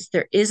resources,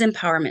 there is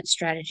empowerment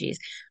strategies.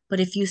 But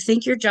if you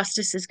think your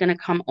justice is going to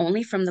come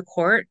only from the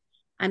court,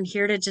 I'm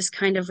here to just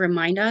kind of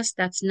remind us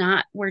that's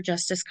not where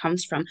justice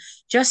comes from.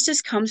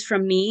 Justice comes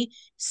from me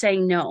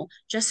saying no.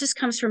 Justice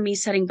comes from me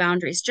setting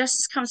boundaries.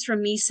 Justice comes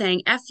from me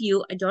saying, F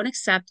you, I don't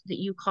accept that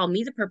you call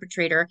me the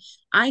perpetrator.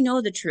 I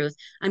know the truth.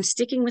 I'm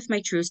sticking with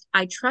my truth.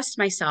 I trust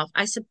myself.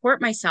 I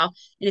support myself.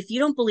 And if you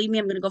don't believe me,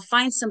 I'm going to go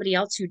find somebody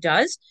else who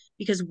does,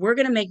 because we're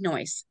going to make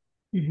noise.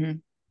 Mm-hmm.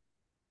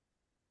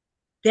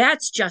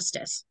 That's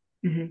justice.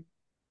 Mm-hmm.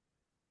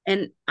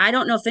 And I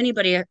don't know if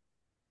anybody,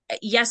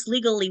 yes,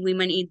 legally, we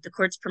might need the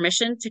court's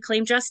permission to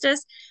claim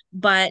justice,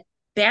 but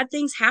bad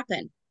things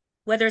happen,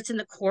 whether it's in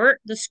the court,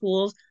 the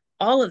schools,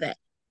 all of it.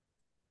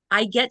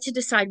 I get to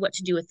decide what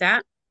to do with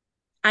that.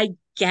 I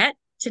get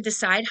to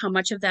decide how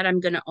much of that I'm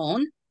going to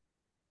own.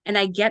 And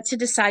I get to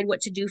decide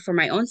what to do for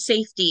my own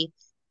safety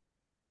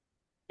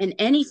and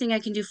anything I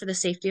can do for the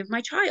safety of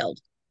my child,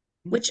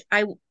 which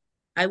I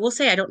will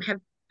say I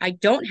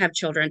don't have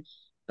children,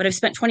 but I've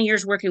spent 20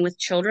 years working with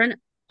children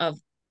of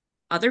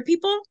other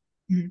people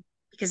Mm-hmm.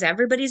 because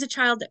everybody's a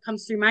child that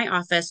comes through my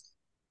office.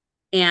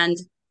 And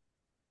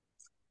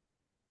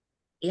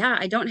yeah,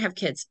 I don't have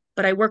kids,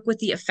 but I work with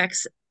the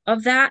effects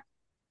of that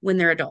when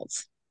they're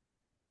adults.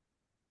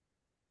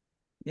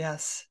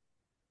 Yes.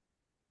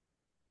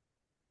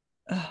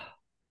 Ugh.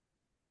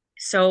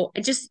 So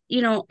I just,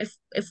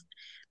 if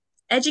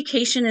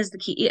education is the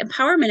key,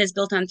 empowerment is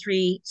built on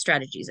three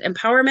strategies.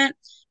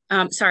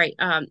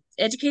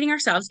 Educating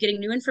ourselves, getting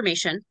new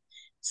information,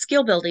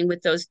 skill building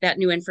with that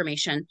new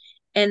information,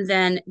 and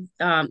then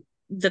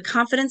the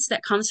confidence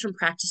that comes from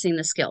practicing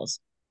the skills.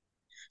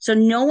 So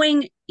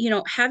knowing,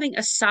 having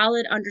a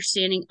solid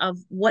understanding of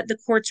what the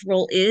court's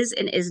role is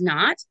and is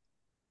not,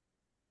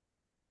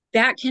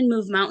 that can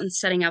move mountains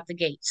setting out the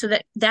gate. So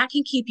that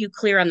can keep you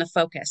clear on the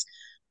focus.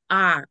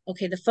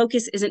 Okay, the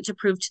focus isn't to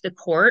prove to the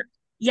court.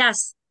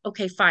 Yes,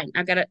 okay, fine.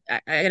 I gotta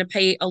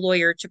pay a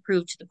lawyer to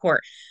prove to the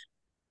court.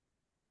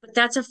 But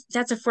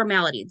that's a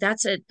formality.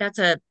 That's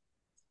a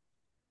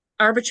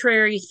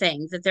arbitrary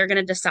thing that they're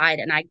gonna decide.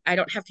 And I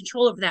don't have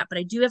control over that, but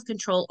I do have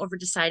control over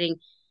deciding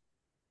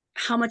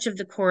how much of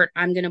the court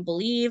I'm gonna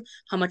believe,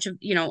 how much of,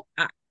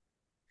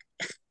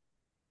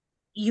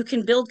 you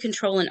can build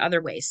control in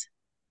other ways.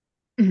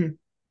 Mhm.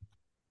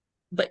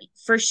 But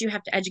first you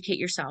have to educate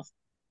yourself.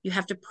 You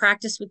have to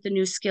practice with the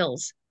new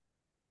skills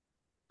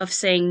of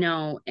saying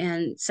no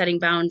and setting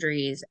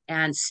boundaries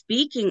and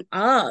speaking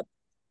up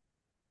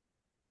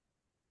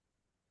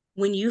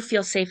when you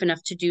feel safe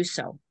enough to do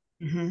so.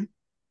 Mhm.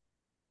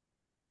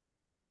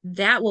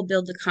 That will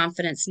build the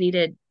confidence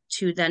needed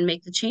to then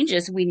make the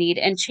changes we need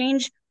and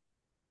change.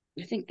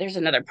 I think there's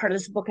another part of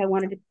this book I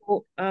wanted to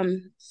quote.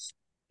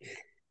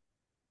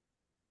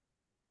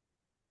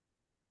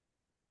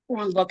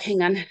 Wrong book,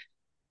 hang on.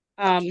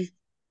 Um,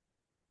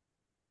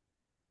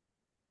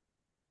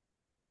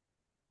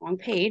 Wrong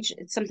page.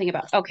 It's something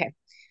about, okay.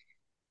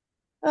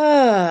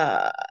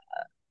 Uh,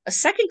 a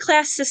second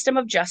class system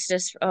of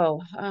justice.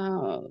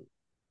 The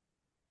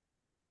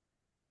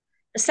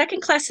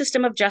second class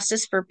system of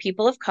justice for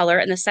people of color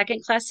and the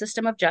second class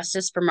system of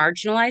justice for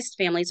marginalized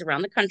families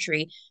around the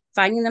country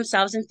finding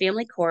themselves in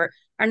family court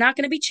are not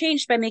going to be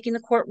changed by making the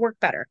court work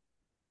better.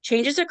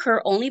 Changes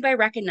occur only by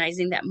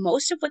recognizing that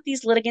most of what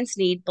these litigants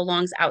need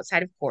belongs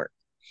outside of court.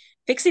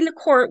 Fixing the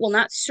court will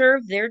not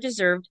serve their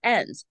deserved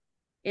ends.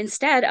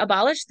 Instead,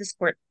 abolish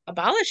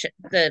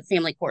the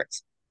family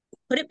courts.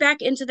 Put it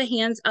back into the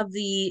hands of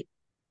the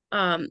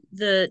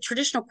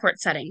traditional court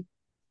setting,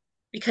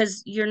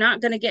 because you're not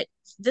going to get,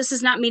 this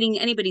is not meeting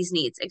anybody's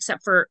needs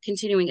except for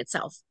continuing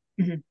itself.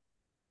 Mhm.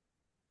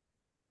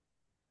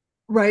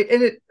 Right.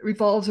 And it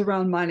revolves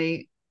around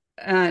money.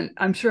 And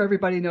I'm sure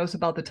everybody knows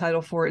about the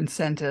Title IV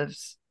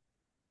incentives.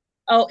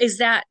 Oh, is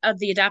that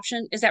the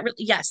adoption? Is that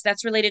yes,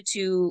 that's related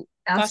to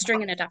As,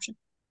 fostering and adoption.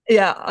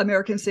 yeah,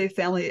 American Safe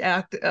Family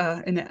Act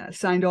and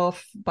signed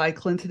off by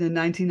Clinton in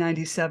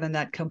 1997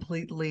 that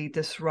completely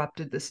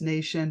disrupted this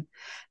nation.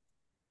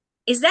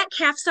 Is that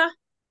CAFSA?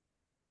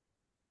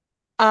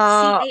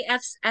 Uh,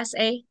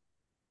 CAFSA?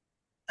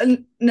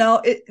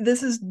 no,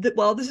 this is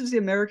the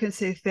American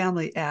Safe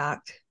Family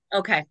Act.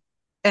 Okay.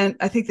 And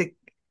I think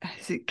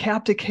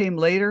CAPTA came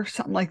later,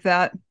 something like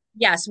that.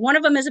 Yes, one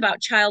of them is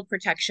about child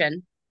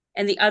protection,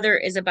 and the other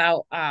is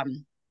about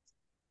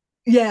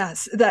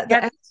Yes, that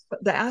that.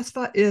 the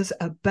ASFA is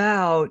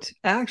about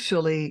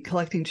actually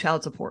collecting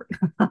child support,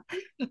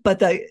 but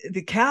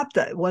the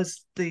CAPTA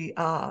was the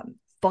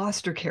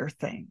foster care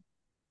thing.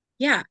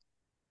 Yeah.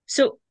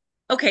 So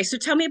okay, so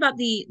tell me about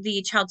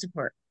the child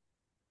support.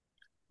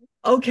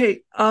 Okay,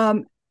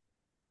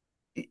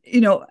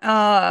 you know,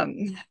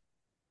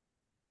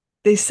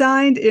 they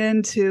signed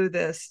into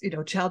this,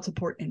 child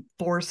support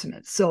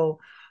enforcement. So,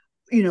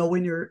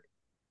 when you're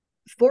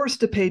forced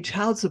to pay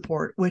child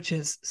support, which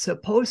is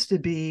supposed to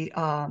be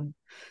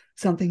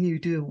something you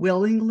do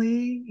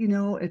willingly,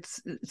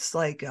 it's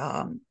like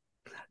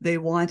they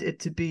want it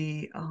to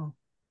be.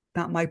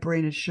 Not my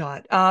brain is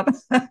shot.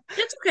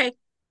 That's okay.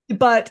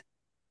 But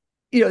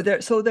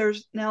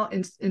there's now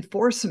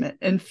enforcement.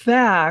 In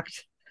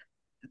fact,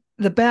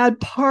 the bad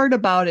part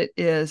about it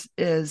is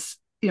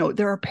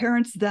there are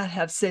parents that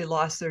have, say,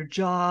 lost their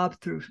job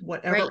through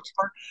whatever, Right.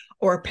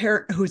 or a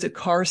parent who's a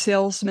car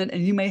salesman,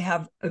 and you may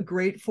have a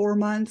great 4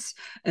 months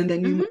and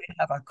then you Mm-hmm. may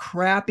have a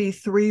crappy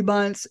 3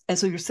 months, and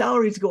so your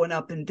salary's going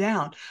up and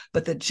down,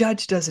 but the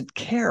judge doesn't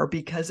care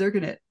because they're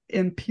going to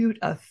impute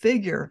a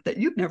figure that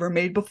you've never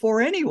made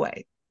before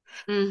anyway.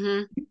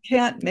 Mm-hmm. You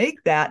can't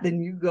make that, then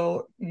you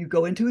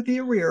go into the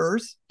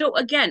arrears. So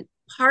again,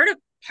 part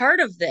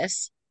of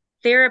this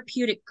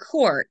therapeutic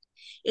court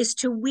is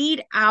to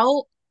weed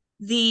out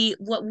the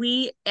what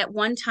we at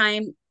one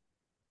time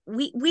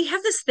we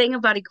have this thing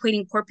about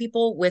equating poor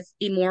people with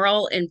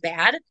immoral and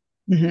bad.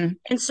 Mm-hmm.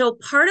 And so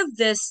part of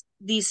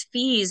these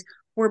fees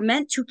were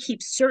meant to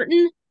keep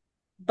certain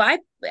by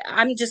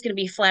I'm just going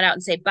to be flat out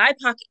and say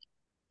BIPOC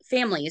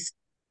families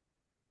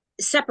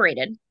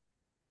separated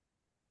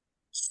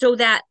so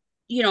that,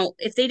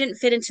 if they didn't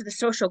fit into the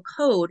social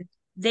code,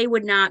 they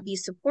would not be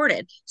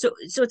supported. So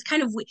it's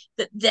kind of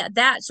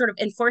that sort of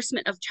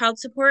enforcement of child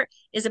support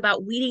is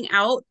about weeding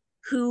out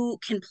who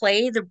can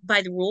play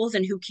by the rules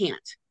and who can't,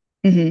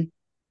 Mm-hmm.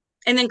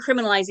 and then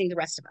criminalizing the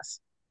rest of us.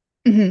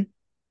 Mm-hmm.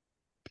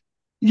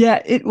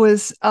 Yeah, it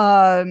was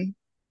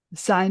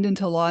signed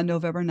into law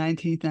November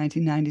 19th,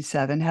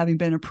 1997, having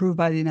been approved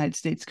by the United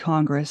States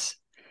Congress.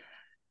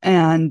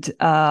 And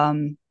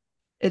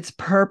its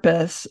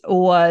purpose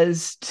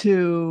was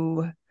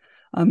to,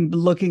 I'm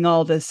looking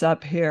all this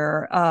up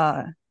here,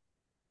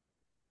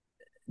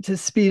 to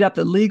speed up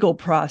the legal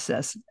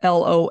process.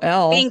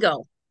 LOL.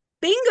 Bingo.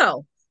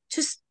 Bingo.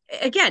 Just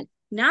again,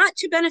 not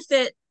to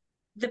benefit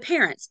the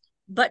parents,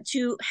 but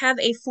to have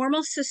a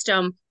formal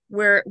system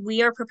where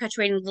we are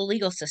perpetuating the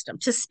legal system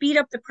to speed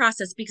up the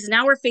process, because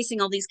now we're facing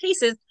all these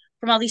cases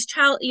from all these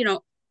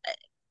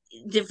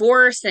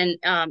divorce, and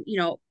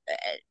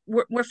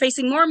we're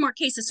facing more and more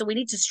cases. So we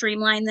need to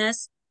streamline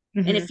this.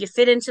 And Mm-hmm. if you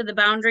fit into the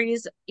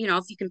boundaries,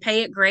 if you can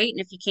pay it, great.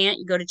 And if you can't,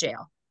 you go to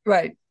jail.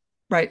 Right.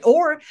 Right.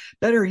 Or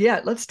better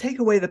yet, let's take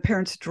away the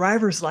parents'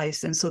 driver's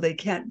license so they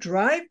can't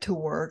drive to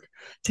work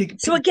to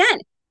So again,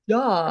 a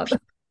job.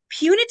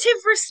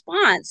 punitive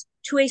response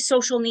to a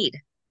social need.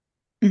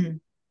 Mm-hmm.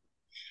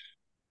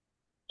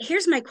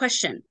 Here's my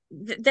question.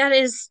 That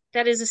is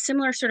a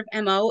similar sort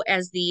of MO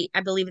as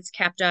I believe it's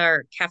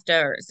CAFTA,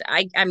 or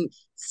I'm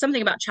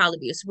something about child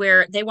abuse,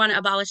 where they want to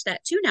abolish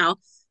that too now,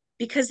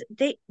 because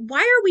why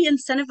are we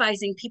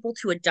incentivizing people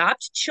to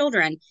adopt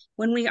children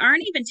when we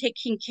aren't even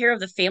taking care of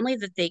the family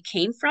that they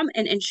came from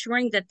and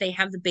ensuring that they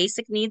have the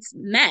basic needs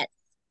met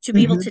to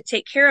be able Mm-hmm. to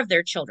take care of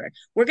their children?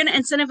 We're going to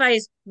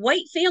incentivize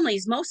white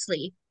families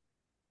mostly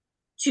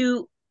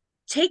to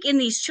take in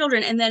these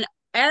children, and then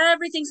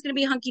everything's going to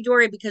be hunky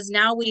dory because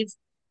now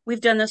we've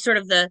done the sort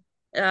of the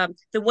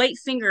white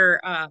finger.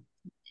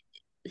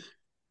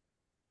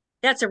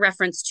 That's a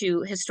reference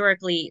to,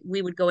 historically,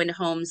 we would go into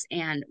homes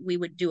and we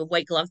would do a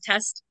white glove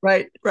test,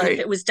 Right. and if Right.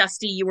 it was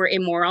dusty, you were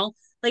immoral.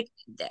 Like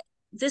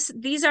this,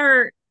 these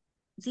are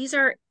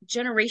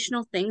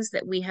generational things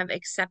that we have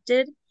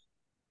accepted.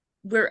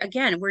 We're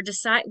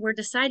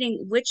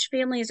deciding which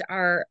families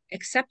are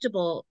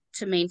acceptable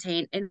to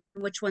maintain and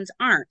which ones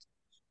aren't.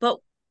 But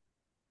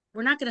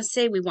we're not going to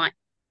say we want,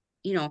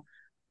 you know,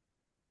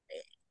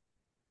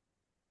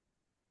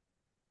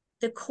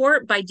 the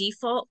court by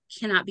default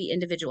cannot be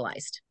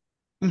individualized.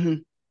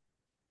 Mm-hmm.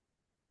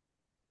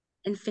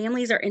 And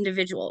families are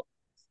individual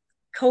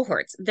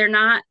cohorts. They're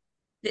not,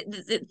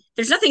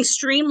 there's nothing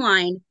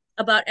streamlined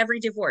about every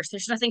divorce.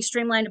 There's nothing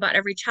streamlined about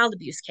every child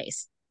abuse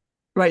case.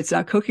 Right. It's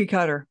not cookie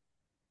cutter.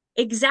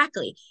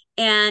 Exactly.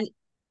 And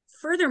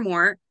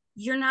furthermore,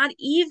 you're not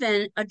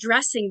even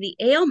addressing the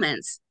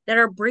ailments that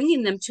are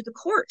bringing them to the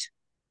court.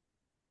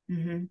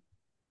 Mm-hmm.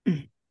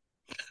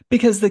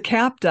 Because the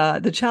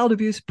CAPTA, the Child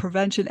Abuse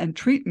Prevention and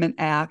Treatment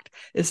Act,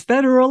 is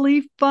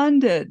federally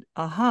funded.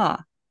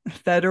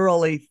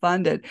 Federally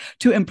funded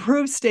to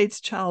improve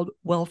states' child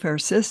welfare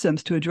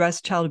systems to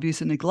address child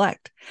abuse and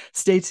neglect.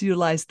 States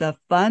utilize the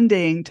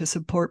funding to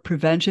support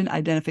prevention,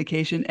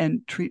 identification,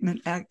 and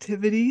treatment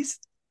activities.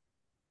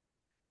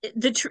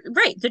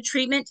 The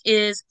treatment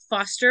is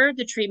foster.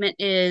 The treatment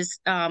is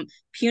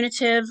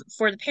punitive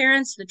for the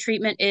parents. The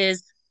treatment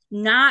is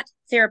not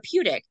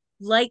therapeutic,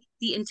 like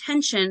the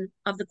intention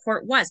of the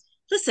court was.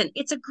 Listen,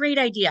 it's a great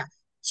idea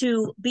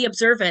to be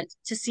observant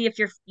to see if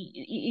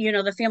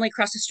the family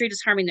across the street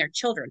is harming their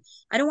children.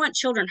 I don't want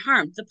children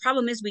harmed. The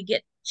problem is we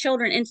get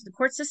children into the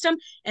court system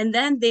and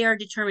then they are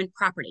determined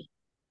property.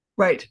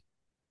 Right.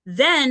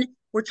 Then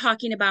we're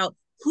talking about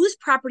whose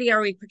property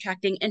are we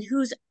protecting and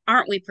whose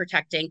aren't we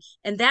protecting?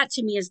 And that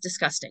to me is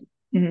disgusting.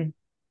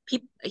 Mm-hmm.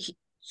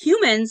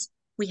 Humans,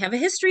 we have a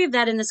history of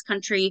that in this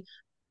country.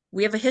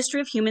 We have a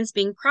history of humans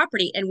being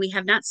property, and we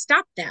have not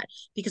stopped that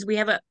because we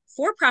have a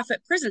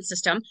for-profit prison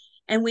system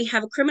and we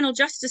have a criminal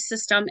justice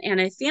system and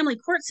a family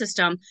court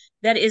system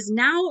that is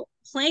now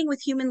playing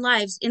with human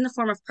lives in the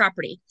form of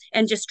property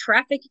and just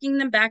trafficking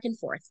them back and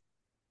forth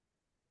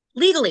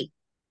legally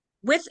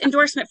with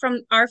endorsement from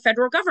our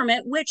federal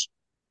government, which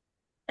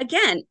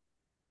again,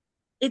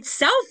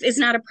 itself is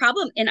not a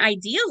problem in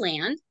ideal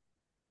land.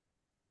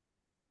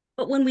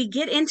 But when we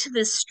get into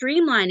this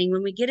streamlining,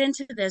 when we get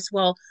into this,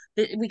 well,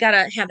 we got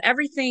to have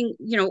everything,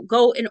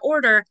 go in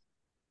order,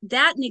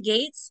 that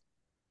negates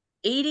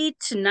 80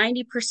 to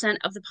 90%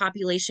 of the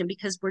population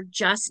because we're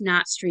just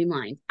not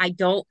streamlined.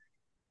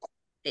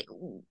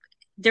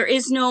 There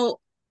is no,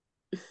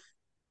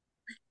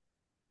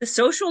 the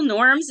social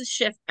norms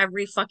shift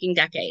every fucking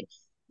decade.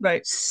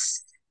 Right.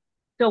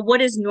 So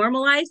what is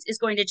normalized is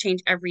going to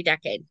change every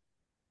decade.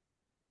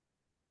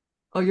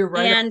 Oh, you're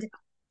right. And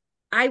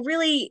I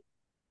really,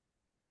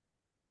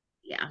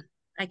 yeah,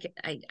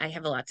 I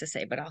have a lot to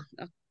say, but I'll.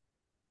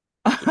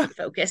 keep it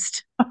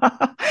focused.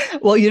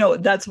 Well,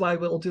 that's why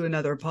we'll do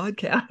another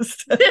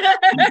podcast.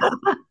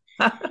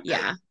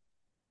 Yeah.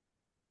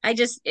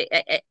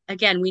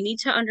 Again, we need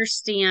to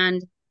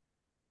understand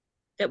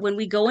that when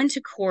we go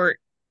into court,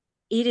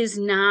 it is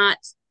not,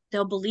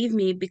 they'll believe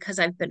me because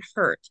I've been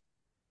hurt.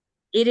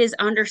 It is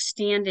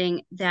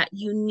understanding that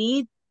you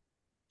need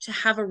to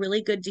have a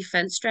really good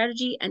defense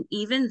strategy. And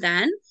even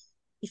then,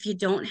 if you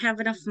don't have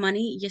enough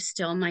money, you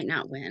still might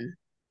not win.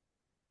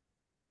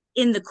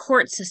 In the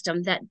court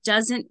system, that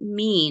doesn't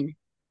mean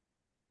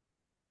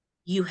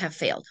you have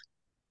failed.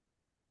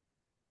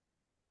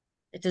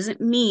 It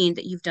doesn't mean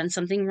that you've done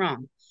something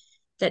wrong.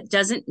 That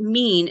doesn't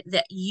mean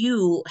that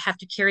you have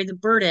to carry the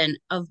burden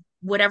of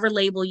whatever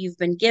label you've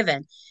been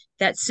given.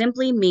 That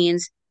simply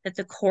means that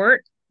the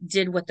court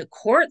did what the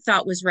court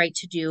thought was right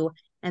to do,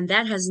 and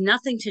that has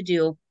nothing to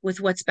do with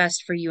what's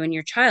best for you and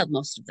your child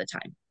most of the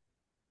time.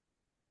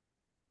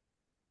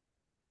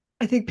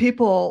 I think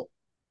people,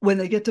 when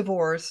they get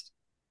divorced,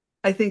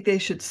 I think they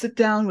should sit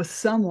down with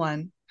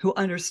someone who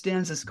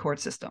understands this court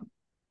system.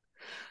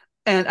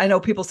 And I know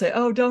people say,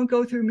 oh, don't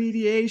go through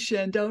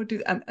mediation. Don't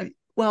do that.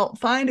 Well,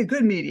 find a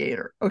good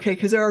mediator. Okay.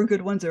 Because there are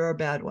good ones, there are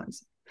bad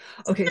ones.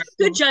 Okay.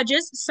 Good So,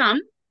 judges, some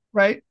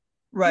right.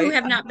 who Right.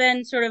 have not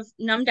been sort of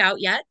numbed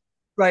out yet.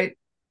 Right.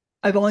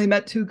 I've only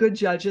met two good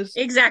judges.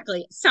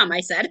 Exactly. Some,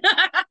 I said.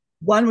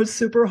 One was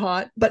super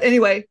hot. But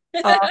anyway,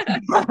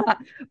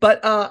 but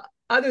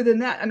other than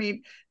that, I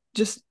mean,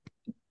 just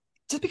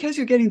because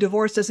you're getting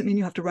divorced doesn't mean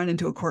you have to run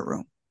into a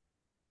courtroom.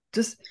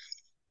 Just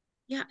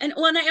Yeah. And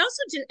when I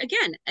also do,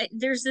 again,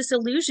 there's this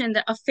illusion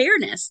that a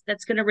fairness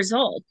that's going to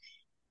result.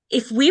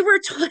 If we were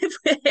told,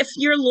 if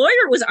your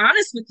lawyer was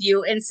honest with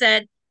you and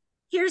said,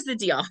 here's the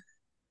deal,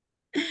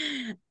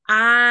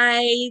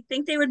 I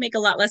think they would make a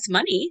lot less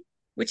money,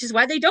 which is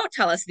why they don't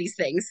tell us these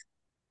things.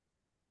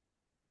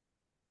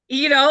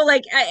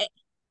 Like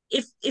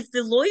if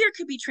the lawyer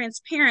could be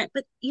transparent,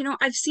 but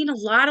I've seen a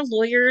lot of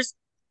lawyers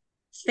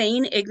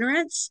feign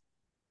ignorance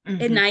and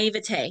mm-hmm.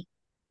 naivete,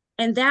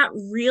 and that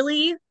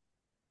really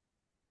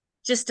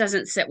just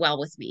doesn't sit well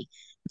with me.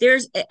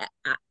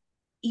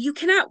 You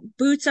cannot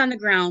boots on the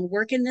ground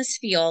work in this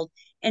field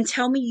and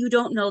tell me you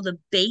don't know the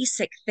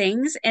basic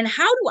things. And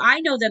how do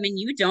I know them and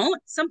you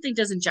don't? Something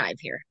doesn't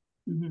jive here.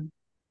 Mm-hmm.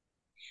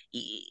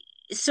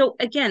 So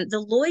again, the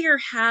lawyer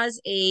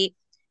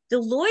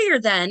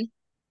then,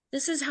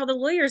 this is how the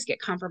lawyers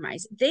get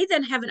compromised. They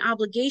then have an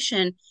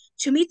obligation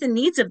to meet the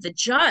needs of the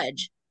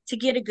judge to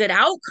get a good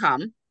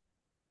outcome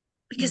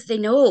because they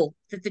know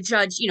that the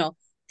judge,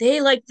 they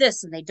like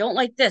this and they don't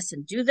like this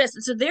and do this.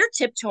 And so they're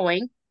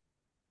tiptoeing.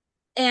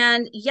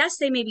 And yes,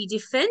 they may be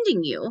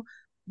defending you,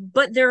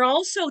 but they're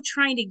also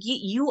trying to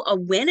get you a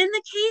win in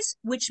the case,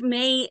 which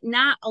may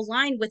not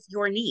align with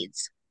your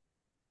needs.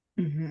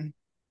 Mm-hmm.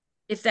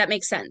 If that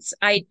makes sense.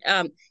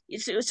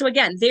 So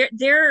again, they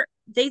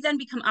then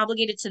become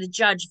obligated to the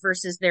judge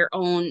versus their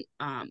own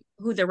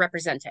who they're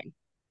representing.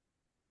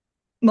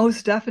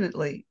 Most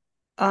definitely.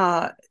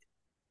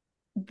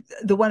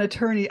 The one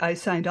attorney I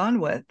signed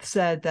on with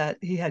said that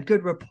he had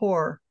good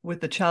rapport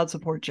with the child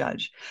support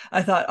judge.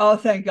 I thought, oh,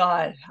 thank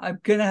God, I'm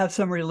going to have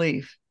some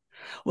relief.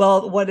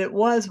 Well, what it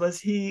was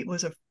he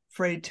was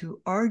afraid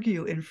to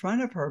argue in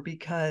front of her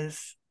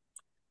because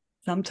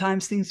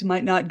sometimes things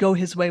might not go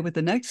his way with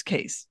the next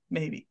case,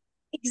 maybe.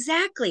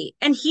 Exactly.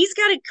 And he's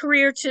got a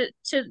career to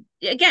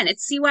again,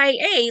 it's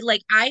CYA.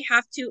 Like, I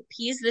have to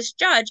appease this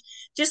judge,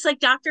 just like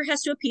doctor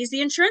has to appease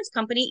the insurance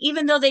company,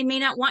 even though they may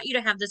not want you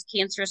to have this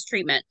cancerous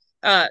treatment,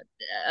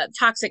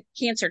 toxic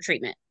cancer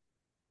treatment.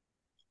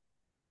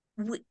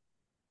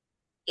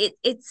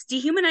 It's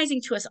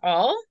dehumanizing to us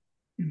all.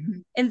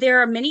 Mm-hmm. And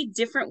there are many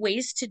different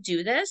ways to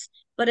do this.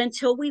 But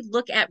until we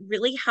look at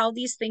really how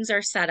these things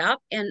are set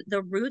up and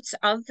the roots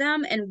of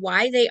them and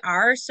why they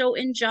are so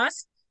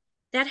unjust,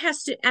 that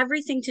has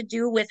everything to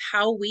do with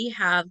how we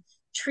have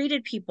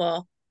treated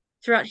people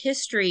throughout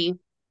history.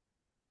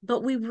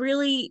 But we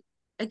really,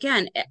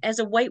 again, as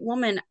a white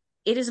woman,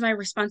 it is my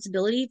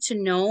responsibility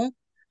to know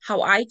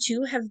how I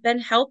too have been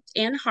helped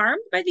and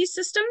harmed by these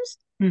systems.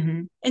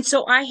 Mm-hmm. And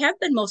so I have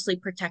been mostly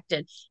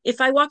protected.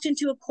 If I walked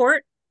into a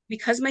court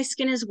because my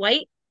skin is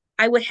white,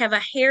 I would have a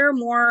hair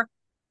more,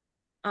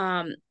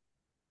 I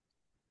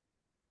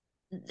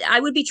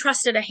would be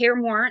trusted a hair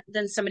more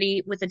than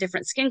somebody with a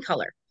different skin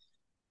color.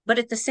 But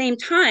at the same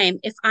time,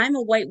 if I'm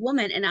a white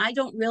woman and I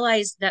don't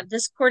realize that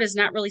this court is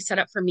not really set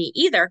up for me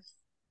either,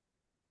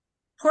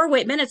 poor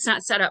white men, it's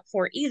not set up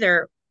for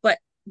either. But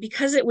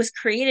because it was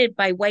created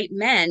by white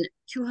men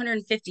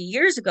 250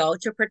 years ago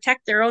to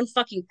protect their own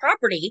fucking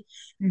property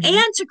Mm-hmm.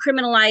 and to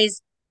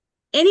criminalize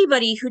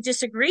anybody who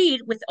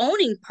disagreed with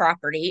owning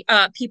property,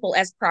 people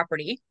as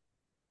property,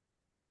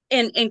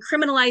 and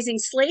criminalizing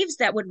slaves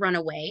that would run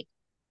away,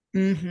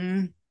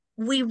 Mm-hmm.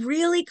 we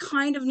really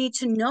kind of need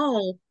to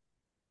know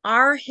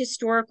our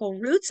historical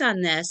roots on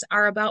this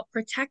are about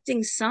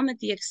protecting some at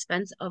the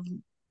expense of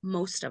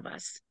most of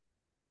us.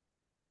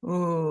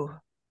 Ooh.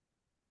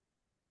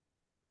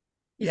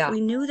 If Yeah.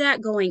 we knew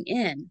that going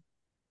in,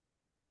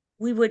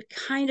 we would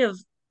kind of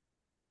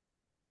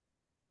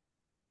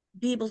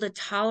be able to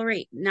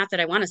tolerate, not that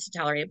I want us to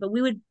tolerate it, but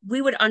we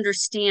would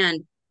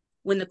understand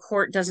when the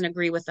court doesn't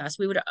agree with us.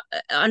 We would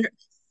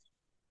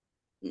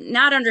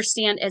not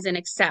understand as an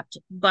accept,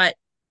 but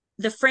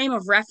the frame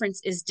of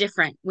reference is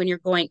different when you're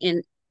going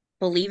in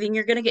believing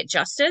you're going to get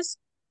justice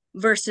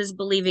versus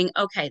believing,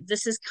 okay,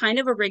 this is kind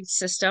of a rigged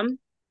system,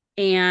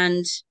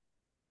 and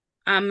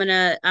I'm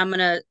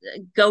gonna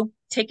go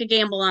take a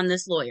gamble on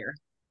this lawyer.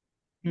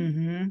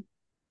 Mm-hmm.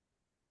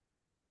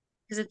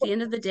 Because at the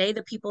end of the day,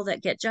 the people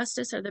that get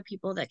justice are the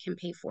people that can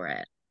pay for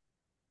it.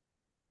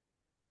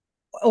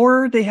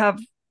 Or they have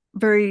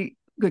very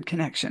good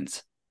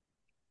connections.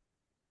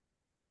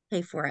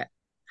 Pay for it.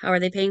 How are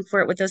they paying for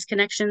it with those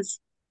connections?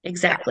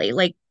 Exactly.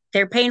 Like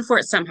they're paying for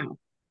it somehow.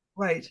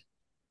 Right.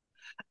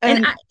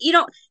 And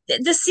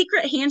And the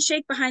secret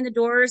handshake behind the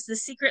doors, the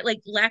secret like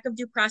lack of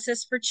due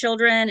process for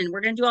children, and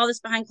we're going to do all this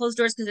behind closed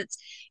doors because it's,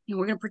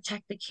 we're going to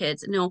protect the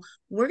kids. No,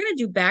 we're going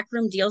to do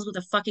backroom deals with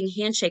a fucking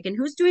handshake. And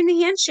who's doing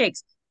the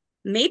handshakes?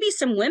 Maybe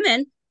some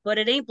women, but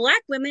it ain't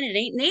Black women, it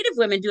ain't Native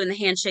women doing the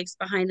handshakes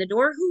behind the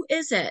door. Who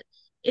is it?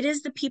 It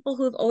is the people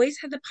who have always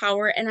had the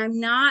power. And I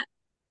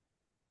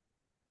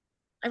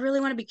really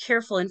want to be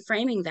careful in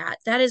framing that.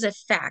 That is a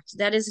fact.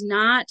 That is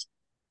not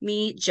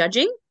me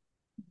judging.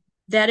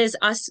 That is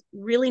us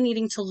really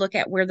needing to look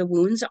at where the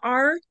wounds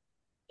are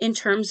in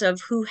terms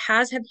of who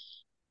has had.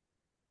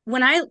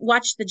 When I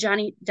watched the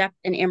Johnny Depp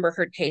and Amber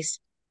Heard case,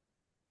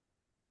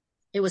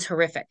 it was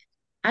horrific.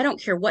 I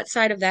don't care what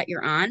side of that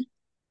you're on.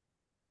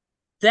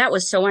 That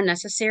was so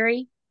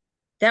unnecessary.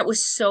 That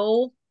was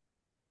so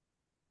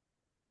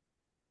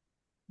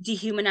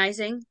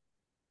dehumanizing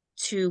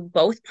to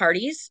both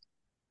parties.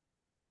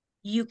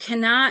 You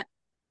cannot,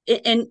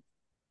 and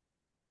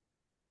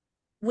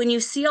when you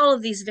see all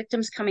of these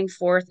victims coming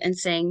forth and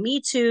saying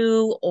me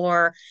too,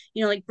 or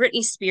like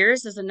Britney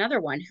Spears is another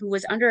one who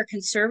was under a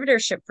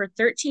conservatorship for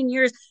 13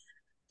 years.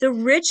 The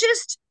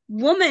richest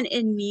woman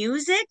in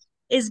music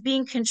is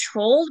being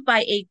controlled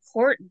by a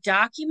court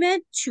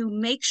document to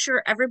make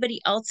sure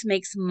everybody else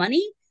makes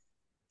money.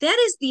 That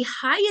is the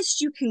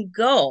highest you can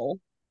go,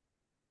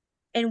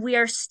 and we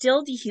are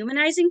still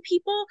dehumanizing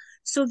people.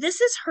 So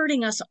this is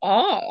hurting us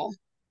all.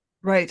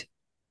 right.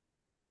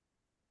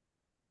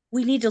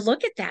 We need to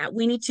look at that.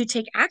 We need to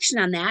take action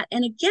on that.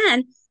 And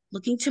again,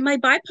 looking to my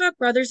BIPOC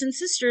brothers and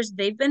sisters,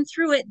 they've been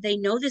through it. They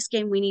know this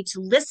game. We need to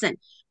listen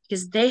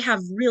because they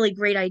have really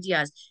great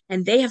ideas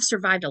and they have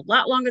survived a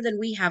lot longer than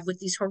we have with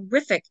these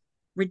horrific,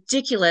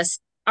 ridiculous,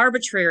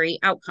 arbitrary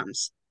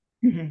outcomes.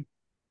 Mm-hmm.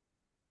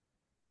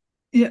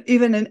 Yeah,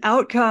 even an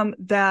outcome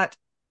that,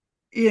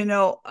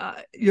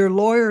 your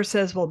lawyer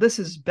says, well, this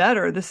is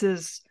better. This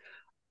is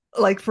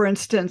like, for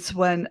instance,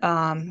 when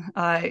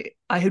I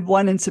had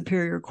won in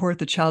Superior Court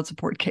the child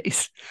support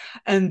case,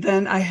 and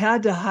then I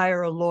had to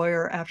hire a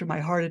lawyer after my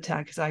heart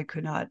attack because I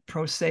could not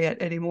pro se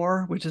it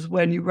anymore, which is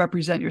when you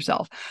represent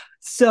yourself.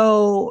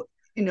 So,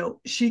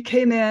 she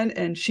came in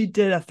and she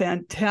did a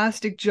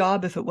fantastic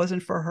job. If it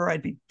wasn't for her,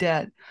 I'd be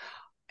dead.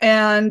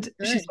 And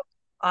she said, Good.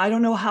 I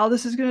don't know how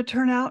this is going to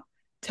turn out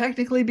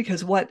technically,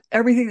 because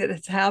everything that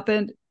has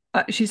happened,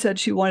 she said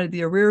she wanted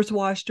the arrears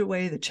washed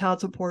away, the child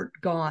support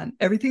gone.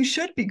 Everything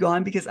should be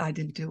gone because I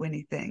didn't do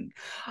anything.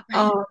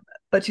 Right.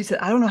 But she said,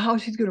 I don't know how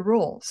she's going to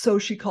roll. So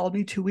she called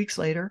me 2 weeks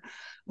later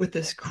with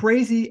this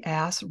crazy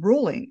ass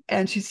ruling.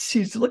 And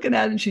she's looking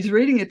at it and she's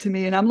reading it to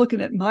me. And I'm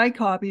looking at my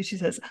copy. She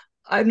says,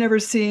 I've never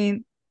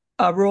seen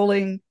a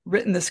ruling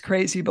written this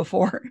crazy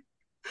before.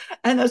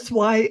 And that's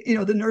why,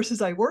 the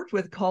nurses I worked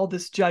with called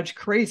this judge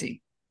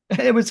crazy.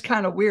 It was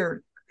kind of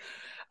weird.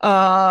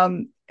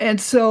 And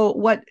so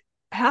what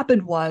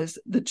happened was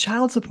the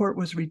child support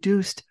was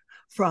reduced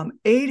from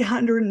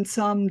 800 and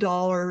some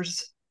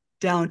dollars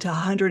down to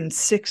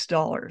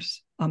 $106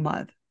 a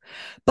month.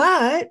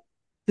 But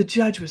the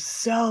judge was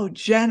so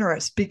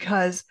generous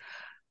because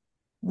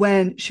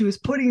when she was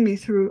putting me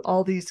through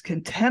all these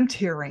contempt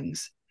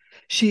hearings,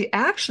 she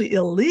actually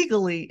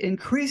illegally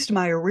increased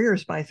my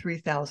arrears by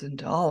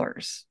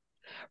 $3,000,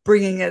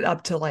 bringing it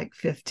up to like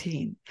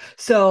 15.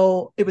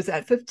 So it was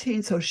at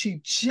 15. So she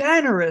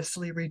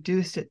generously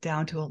reduced it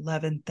down to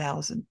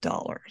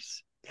 $11,000.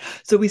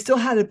 So we still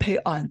had to pay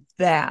on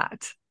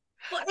that.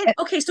 Well,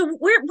 okay, so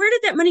where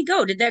did that money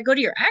go? Did that go to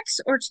your ex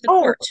or to the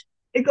Oh, court?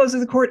 it goes to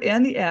the court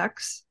and the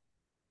ex.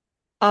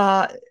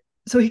 Uh,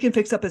 so he can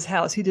fix up his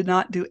house. He did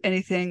not do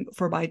anything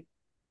for my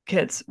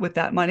kids with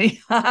that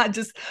money.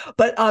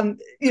 But and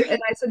Right.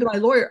 I said to my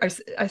lawyer,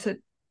 I said,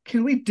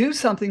 can we do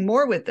something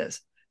more with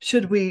this?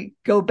 Should we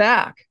go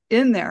back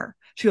in there?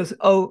 She goes,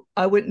 oh,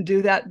 I wouldn't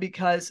do that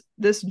because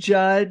this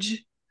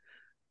judge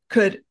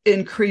could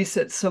increase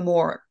it some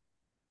more,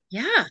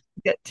 Yeah,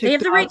 get they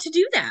have ticked the right off. to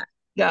do that.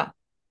 Yeah.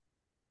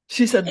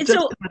 She said, And just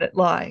so let it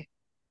lie.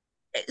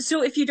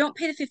 so if you don't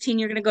pay the 15,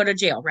 you're going to go to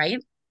jail, right?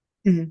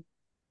 Mm-hmm.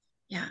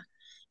 Yeah.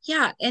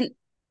 Yeah, and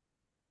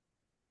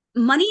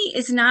money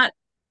is not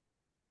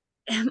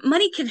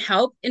money can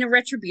help in a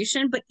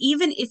retribution, but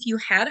even if you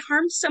had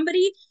harmed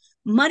somebody,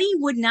 money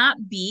would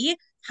not be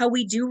how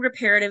we do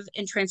reparative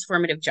and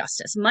transformative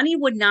justice. Money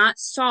would not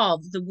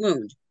solve the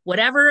wound,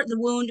 whatever the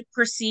wound,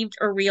 perceived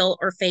or real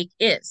or fake,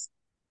 is.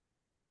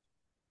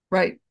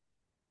 Right.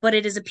 But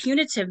it is a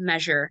punitive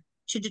measure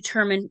to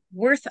determine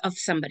worth of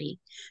somebody.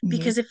 Mhm.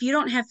 Because if you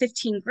don't have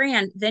 15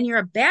 grand, then you're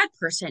a bad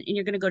person and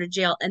you're going to go to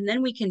jail, and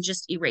then we can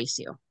just erase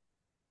you.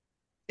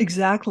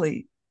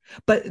 Exactly.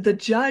 But the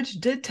judge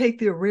did take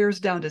the arrears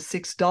down to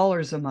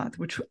 $6 a month,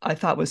 which I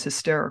thought was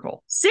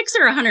hysterical. 6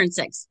 or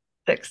 106?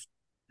 Six,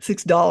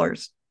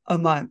 $6 a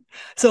month.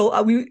 So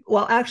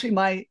actually,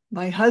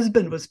 my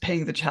husband was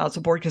paying the child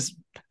support because,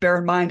 bear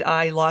in mind,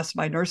 I lost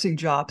my nursing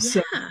job,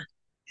 so Yeah.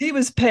 he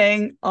was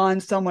paying on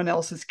someone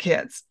else's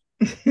kids.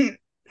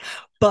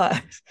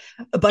 but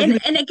but he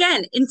was And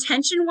again,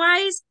 intention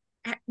wise,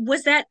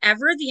 was that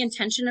ever the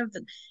intention of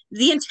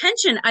the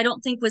intention? I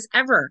don't think was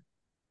ever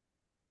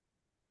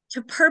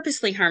to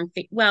purposely harm.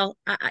 Well,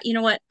 you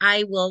know what?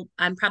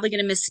 I'm probably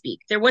going to misspeak.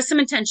 There was some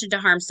intention to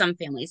harm some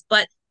families,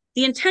 but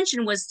the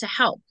intention was to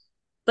help.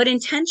 But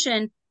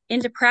intention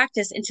into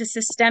practice, into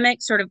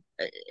systemic sort of,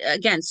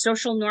 again,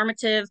 social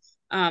normative,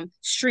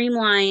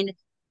 streamlined,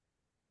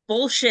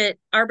 bullshit,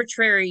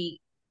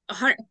 arbitrary,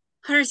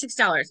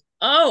 $106.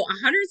 Oh,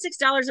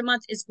 $106 a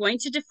month is going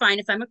to define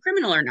if I'm a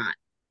criminal or not.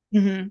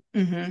 Mhm,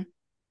 mhm.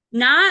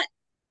 Not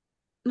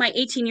my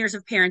 18 years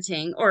of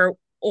parenting,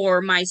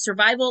 or my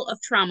survival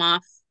of trauma,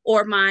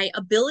 or my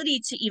ability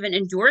to even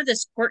endure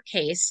this court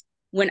case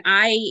when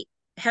I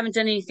haven't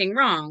done anything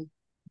wrong.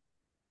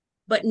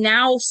 But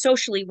now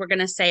socially, we're going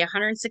to say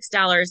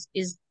 $106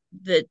 is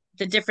the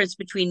difference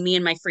between me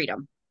and my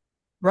freedom.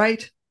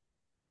 Right,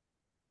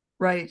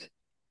 right.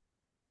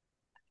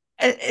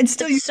 And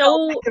still, It's you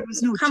felt like so there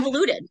was no justice.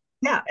 convoluted.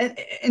 Yeah,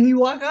 and you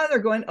walk out of there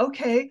going,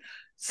 okay,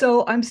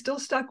 so I'm still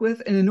stuck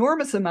with an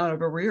enormous amount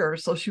of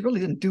arrears. So she really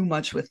didn't do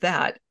much with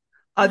that,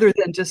 other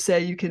than just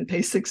say you can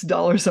pay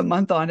 $6 a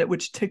month on it,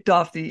 which ticked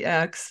off the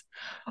ex.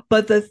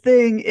 But the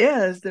thing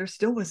is, there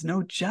still was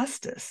no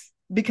justice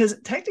because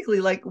technically,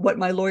 like what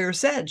my lawyer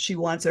said, she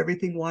wants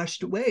everything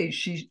washed away.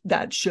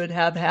 That should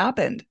have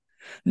happened.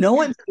 No Yeah.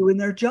 one's doing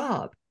their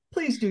job.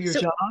 Please do your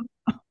So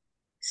job.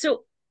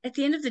 so at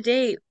the end of the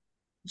day,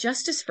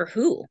 justice for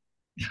who?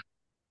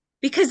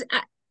 Because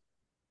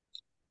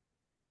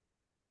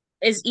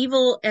as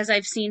evil as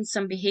I've seen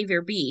some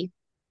behavior be,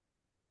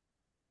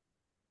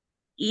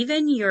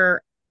 even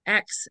your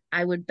ex,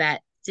 I would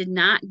bet, did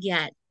not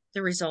get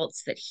the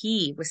results that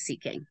he was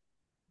seeking.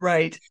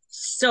 Right.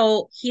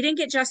 So he didn't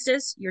get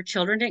justice. Your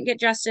children didn't get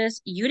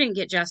justice. You didn't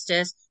get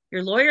justice.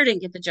 Your lawyer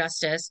didn't get the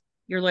justice.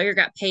 Your lawyer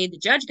got paid. The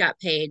judge got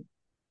paid.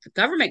 The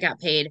government got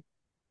paid.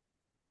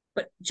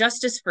 But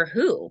justice for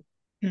who?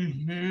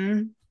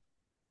 Mm-hmm.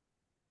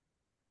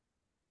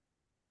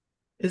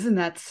 Isn't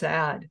that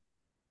sad?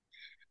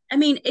 I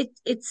mean, it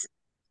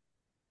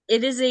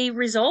is a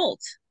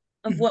result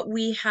of what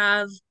we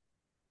have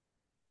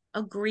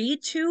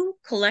agreed to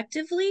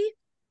collectively.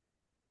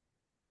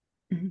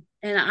 Mhm.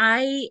 And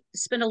I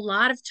spend a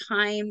lot of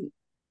time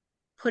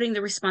putting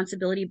the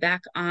responsibility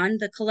back on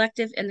the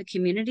collective and the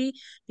community,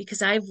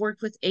 because I've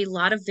worked with a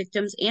lot of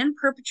victims and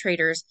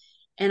perpetrators,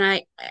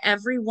 and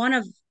every one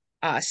of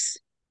us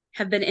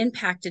have been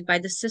impacted by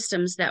the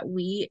systems that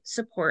we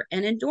support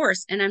and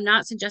endorse. And I'm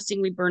not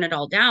suggesting we burn it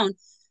all down.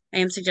 I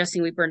am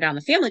suggesting we burn down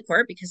the family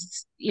court,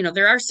 because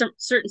there are some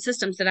certain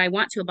systems that I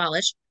want to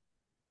abolish,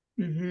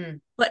 Mm-hmm.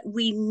 but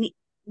we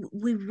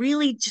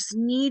really just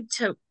need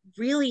to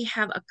really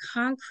have a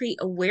concrete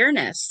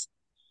awareness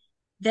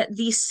that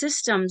these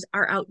systems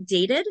are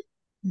outdated.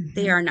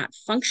 They Mm-hmm. are not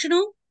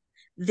functional.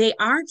 They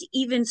aren't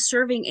even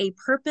serving a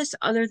purpose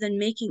other than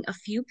making a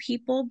few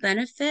people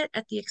benefit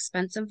at the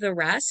expense of the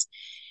rest.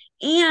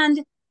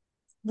 And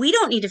we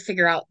don't need to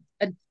figure out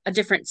a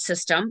different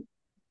system,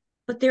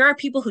 but there are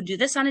people who do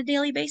this on a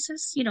daily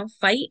basis,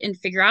 fight and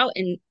figure out.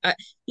 And,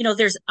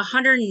 there's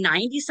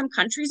 190 some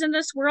countries in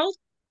this world.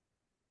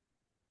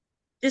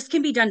 This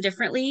can be done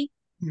differently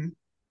Mm-hmm.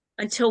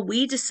 until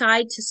we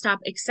decide to stop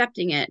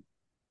accepting it,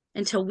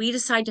 until we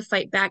decide to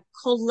fight back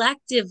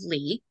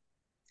collectively,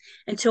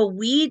 until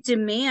we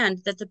demand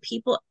that the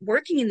people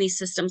working in these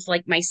systems,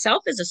 like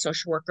myself as a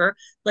social worker,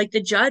 like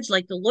the judge,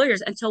 like the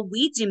lawyers, until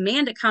we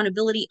demand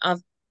accountability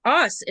of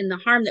us in the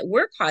harm that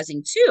we're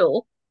causing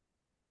too,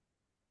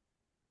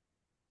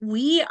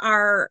 we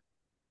are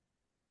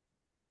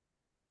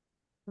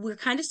we're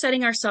kind of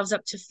setting ourselves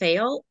up to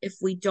fail if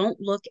we don't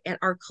look at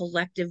our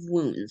collective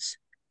wounds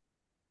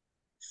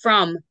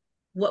from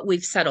what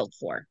we've settled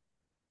for.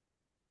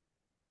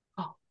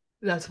 Oh,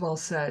 that's well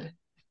said.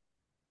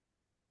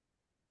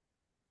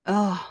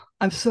 Oh,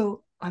 I'm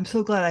so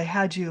glad I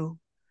had you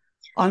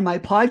on my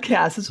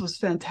podcast. This was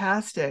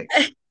fantastic.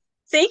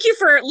 Thank you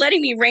for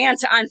letting me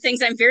rant on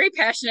things I'm very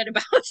passionate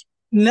about.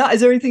 No,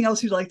 is there anything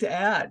else you'd like to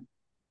add?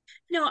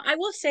 No, I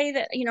will say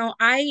that,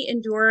 I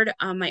endured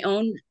my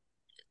own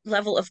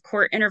level of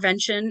court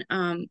intervention.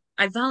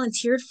 I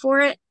volunteered for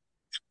it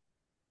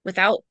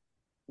without,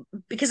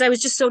 because I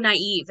was just so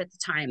naive at the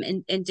time,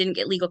 and didn't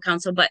get legal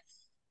counsel. But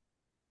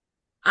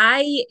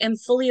I am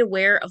fully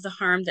aware of the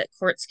harm that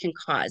courts can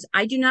cause.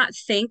 I do not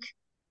think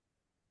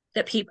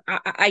that people,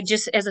 I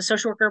just, as a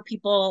social worker,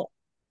 people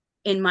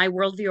in my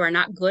worldview are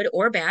not good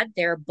or bad.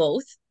 They're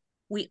both.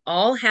 We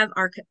all have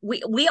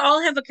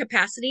a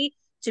capacity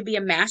to be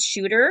a mass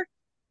shooter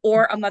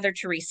or a Mother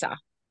Teresa.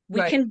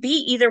 We Right. can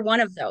be either one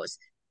of those,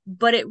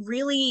 but it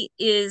really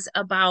is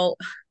about,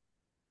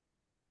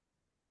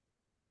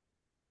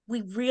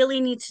 we really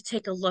need to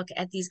take a look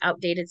at these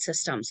outdated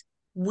systems.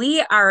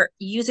 We are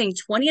using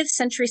 20th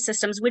century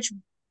systems, which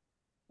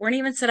weren't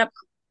even set up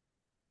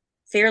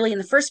fairly in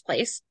the first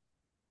place.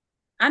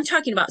 I'm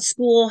talking about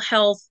school,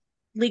 health,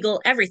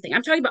 legal, everything.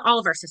 I'm talking about all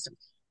of our systems.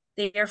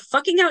 They are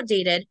fucking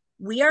outdated.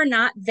 We are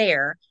not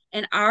there.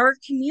 And our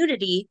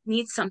community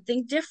needs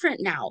something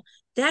different now.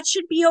 That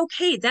should be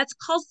okay. That's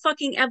called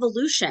fucking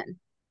evolution.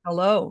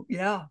 Hello.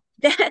 Yeah.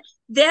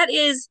 That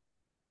is,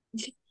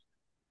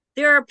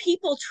 there are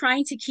people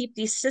trying to keep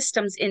these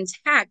systems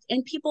intact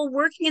and people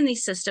working in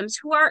these systems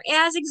who are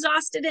as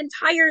exhausted and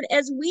tired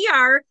as we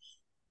are.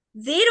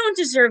 They don't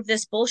deserve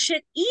this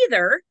bullshit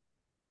either.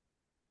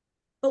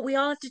 But we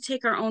all have to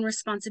take our own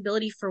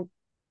responsibility for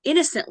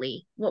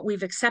innocently what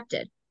we've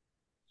accepted.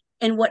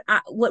 And what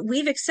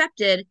we've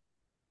accepted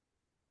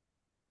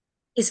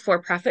is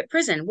for-profit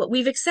prison. What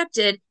we've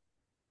accepted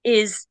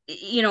is,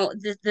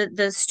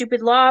 the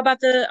stupid law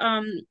about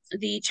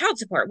the child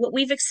support. What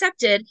we've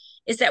accepted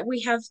is that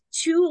we have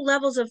two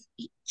levels of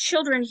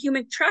children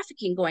human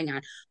trafficking going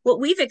on. What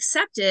we've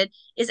accepted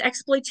is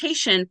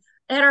exploitation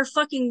at our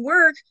fucking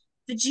work.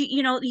 The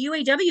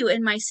UAW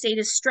in my state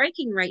is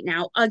striking right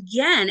now,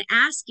 again,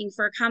 asking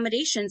for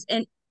accommodations.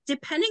 And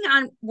depending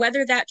on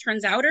whether that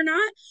turns out or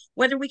not,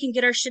 whether we can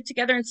get our shit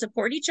together and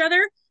support each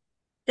other,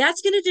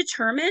 that's going to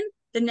determine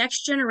the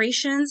next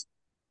generation's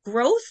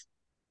growth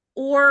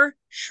or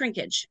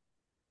shrinkage.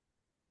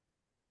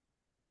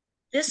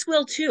 This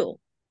will too.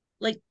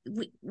 Like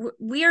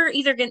we are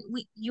either going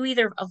you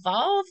either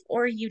evolve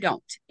or you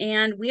don't,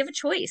 and we have a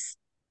choice.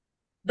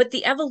 But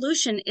the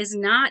evolution is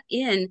not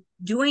in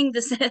doing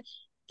this.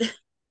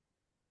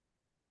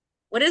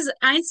 What does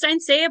Einstein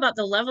say about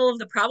the level of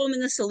the problem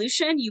and the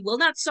solution? You will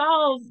not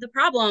solve the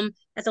problem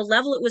at the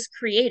level it was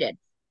created.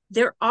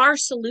 There are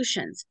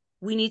solutions.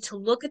 We need to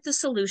look at the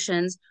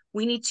solutions.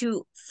 We need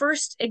to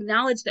first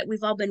acknowledge that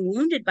we've all been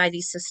wounded by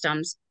these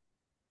systems.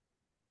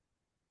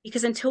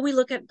 Because until we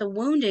look at the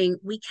wounding,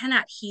 we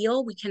cannot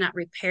heal, we cannot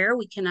repair,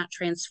 we cannot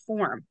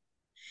transform.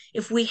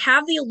 If we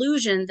have the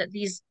illusion that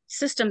these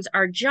systems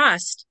are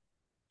just,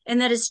 and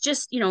that it's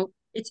just,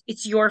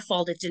 it's your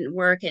fault it didn't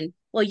work, and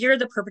well, you're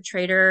the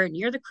perpetrator and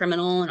you're the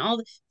criminal,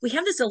 and we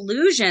have this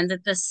illusion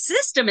that the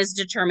system is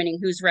determining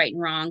who's right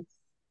and wrong.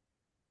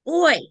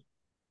 Boy,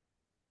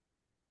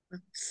 we're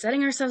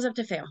setting ourselves up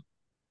to fail.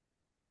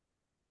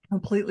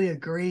 Completely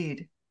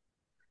agreed.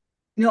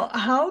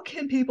 How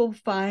can people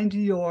find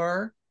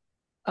your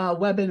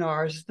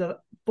webinars, the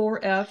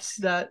 4 F's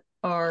that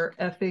are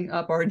effing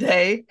up our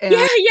day, Yeah,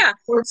 and yeah.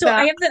 four So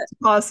I facts have the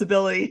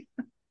possibility?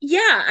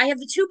 Yeah, I have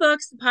the two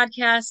books, the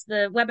podcast,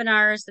 the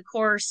webinars, the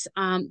course.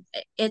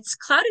 It's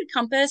Clouded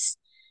Compass,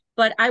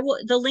 but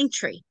the link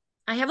tree.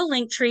 I have a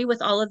link tree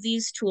with all of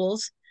these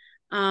tools.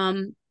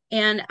 And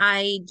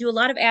I do a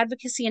lot of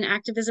advocacy and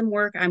activism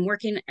work. I'm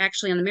working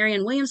actually on the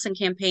Marianne Williamson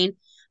campaign.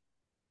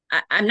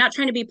 I'm not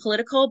trying to be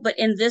political, but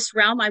in this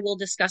realm, I will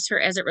discuss her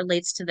as it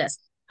relates to this.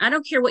 I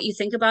don't care what you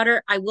think about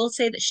her. I will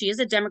say that she is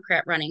a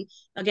Democrat running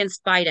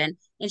against Biden,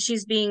 and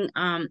she's being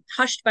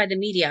hushed by the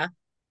media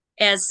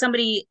as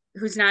somebody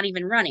who's not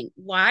even running.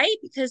 Why?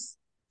 Because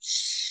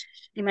she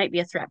might be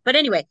a threat. But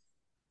anyway,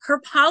 her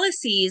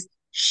policies,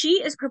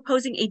 she is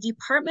proposing a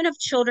Department of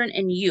Children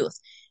and Youth.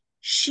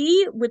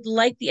 She would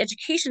like the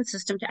education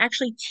system to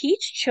actually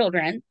teach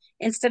children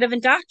instead of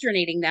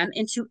indoctrinating them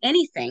into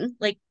anything,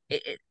 like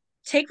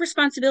take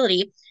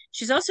responsibility.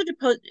 She's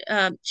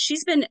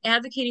been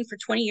advocating for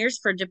 20 years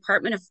for a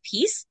Department of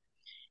Peace.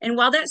 And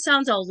while that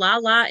sounds all la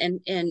la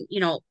and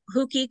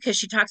hooky because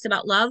she talks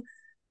about love,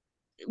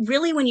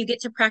 really, when you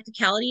get to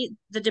practicality,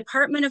 the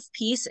Department of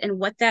Peace and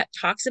what that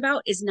talks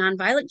about is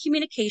nonviolent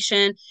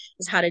communication,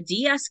 is how to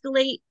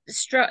de-escalate,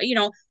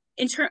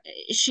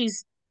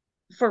 she's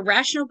for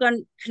rational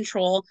gun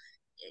control,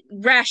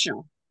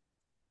 rational.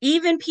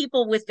 Even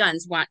people with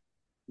guns want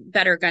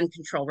better gun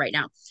control right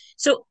now.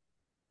 So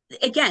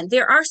again,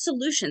 there are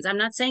solutions. I'm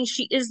not saying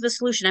she is the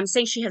solution. I'm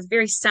saying she has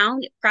very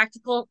sound,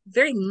 practical,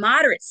 very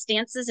moderate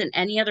stances in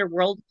any other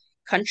world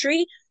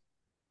country.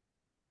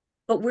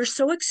 But we're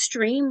so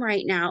extreme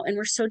right now, and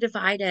we're so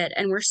divided,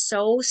 and we're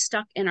so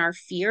stuck in our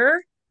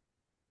fear.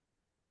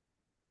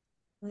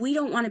 We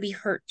don't want to be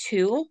hurt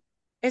too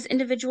as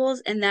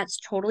individuals, and that's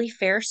totally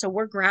fair. So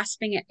we're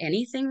grasping at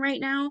anything right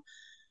now.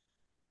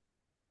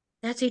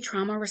 That's a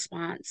trauma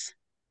response.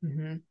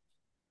 Mm-hmm.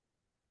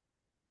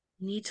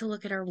 We need to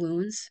look at our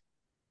wounds.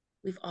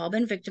 We've all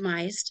been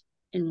victimized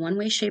in one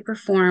way, shape, or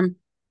form.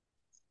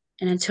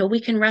 And until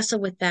we can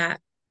wrestle with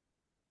that,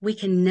 we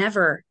can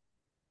never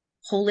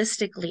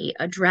holistically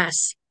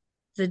address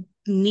the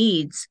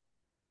needs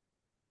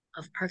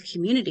of our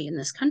community in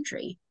this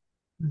country.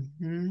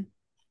 Mm-hmm.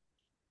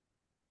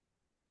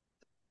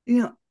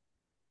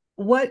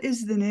 What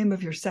is the name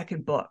of your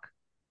second book?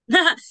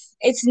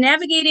 It's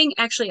navigating,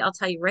 actually, I'll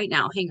tell you right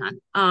now, hang on.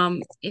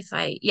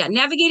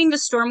 Navigating the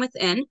storm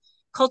within,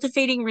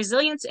 cultivating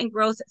resilience and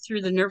growth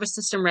through the nervous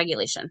system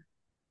regulation.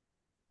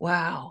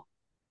 Wow.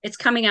 It's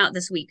coming out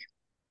this week.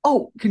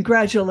 Oh,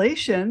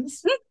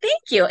 congratulations.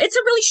 Thank you. It's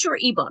a really short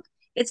ebook.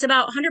 It's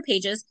about 100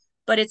 pages,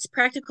 but it's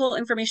practical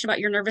information about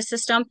your nervous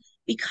system,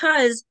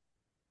 because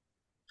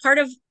part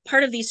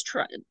of these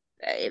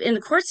in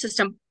the court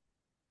system,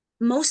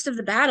 most of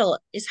the battle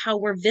is how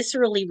we're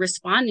viscerally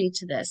responding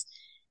to this.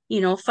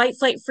 Fight,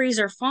 flight, freeze,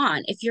 or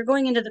fawn. If you're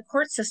going into the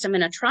court system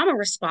in a trauma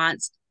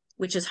response,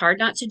 which is hard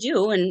not to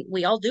do, and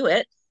we all do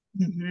it,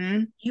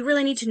 you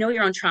really need to know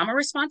your own trauma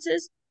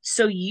responses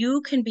so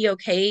you can be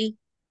okay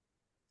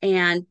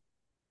and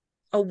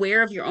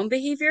aware of your own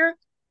behavior,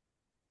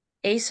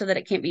 A, so that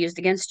it can't be used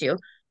against you,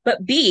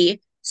 but B,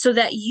 so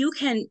that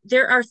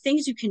there are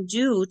things you can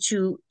do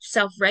to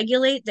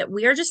self-regulate that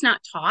we are just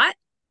not taught.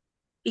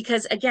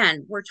 Because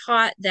again, we're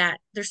taught that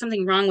there's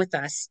something wrong with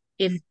us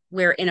if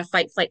we're in a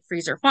fight, flight,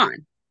 freeze, or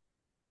fawn.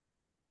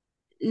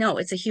 No,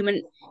 it's a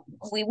human.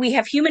 We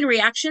have human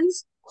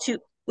reactions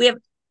we have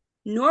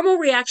normal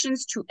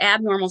reactions to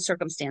abnormal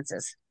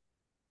circumstances.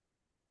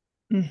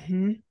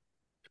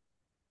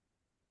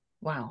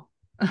 Wow.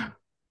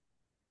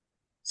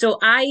 So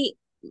I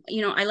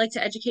like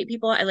to educate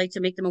people. I like to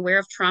make them aware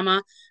of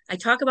trauma. I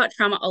talk about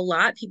trauma a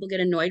lot. People get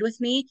annoyed with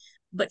me,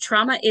 but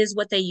trauma is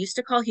what they used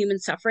to call human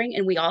suffering,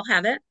 and we all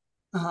have it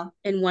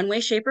in one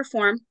way, shape, or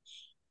form.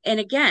 And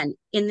again,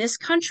 in this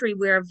country,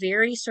 we're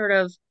very sort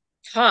of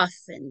tough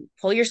and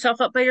pull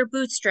yourself up by your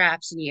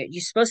bootstraps, and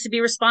you're supposed to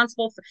be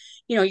responsible for,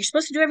 you're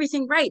supposed to do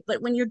everything right.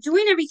 But when you're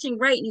doing everything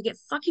right and you get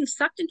fucking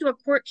sucked into a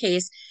court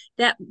case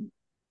that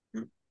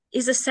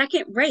is a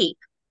second rape,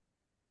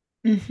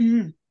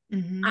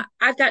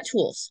 I've got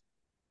tools.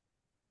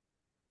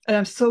 And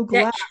I'm so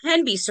glad that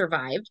can be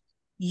survived.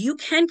 You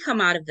can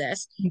come out of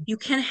this. You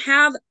can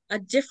have a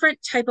different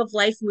type of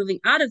life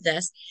moving out of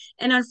this.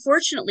 And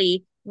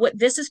unfortunately, what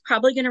this is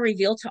probably going to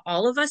reveal to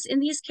all of us in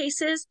these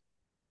cases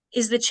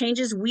is the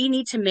changes we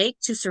need to make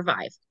to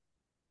survive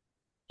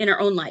in our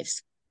own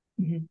lives.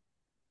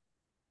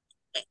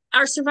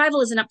 Our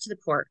survival isn't up to the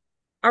court.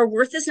 Our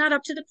worth is not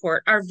up to the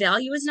court. Our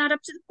value is not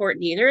up to the court.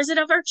 Neither is it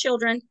of our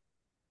children.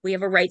 We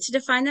have a right to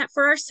define that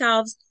for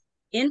ourselves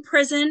in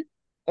prison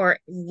or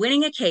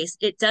winning a case.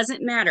 It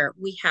doesn't matter.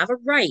 We have a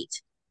right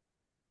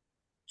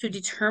to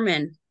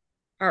determine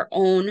our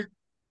own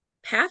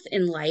path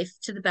in life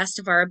to the best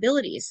of our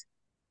abilities.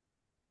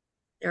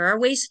 There are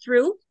ways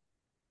through.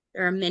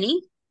 There are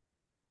many.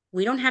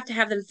 We don't have to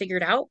have them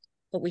figured out,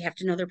 but we have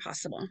to know they're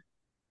possible.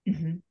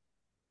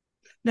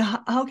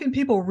 Now, how can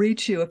people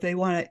reach you if they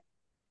want to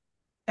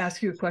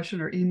ask you a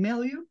question or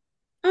email you?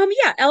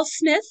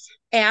 lsmith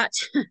at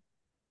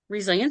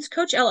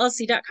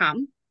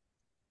resiliencecoachllc.com,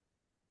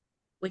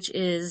 which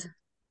is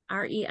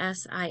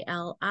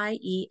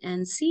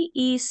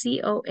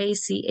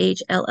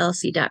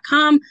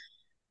resiliencecoachllc.com.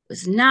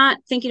 Was not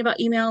thinking about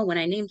email when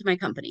I named my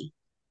company.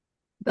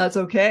 That's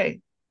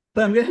okay.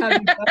 But I'm going to have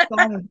you back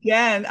on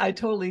again. I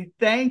totally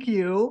thank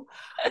you.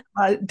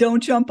 Don't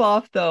jump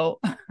off,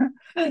 though.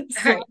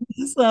 So,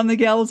 Slam the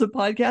Gallows, a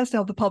podcast to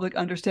help the public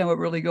understand what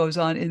really goes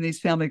on in these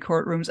family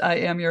courtrooms. I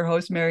am your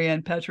host,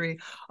 Marianne Petrie,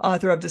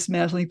 author of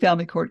Dismantling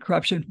Family Court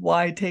Corruption,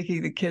 Why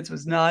Taking the Kids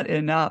Was Not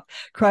Enough,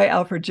 Cry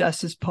Out for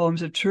Justice,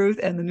 Poems of Truth,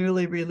 and the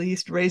newly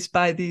released Raised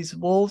by These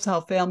Wolves,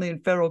 How Family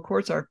and Federal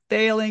Courts Are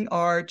Failing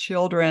Our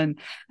Children.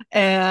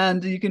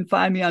 And you can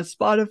find me on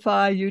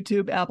Spotify,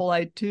 YouTube, Apple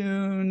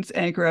iTunes,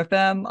 Anchor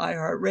FM,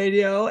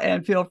 iHeartRadio,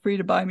 and feel free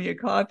to buy me a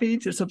coffee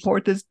to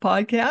support this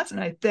podcast.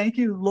 And I thank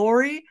you,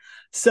 Laurie,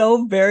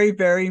 so very,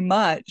 very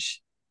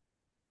much.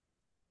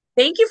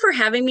 Thank you for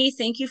having me.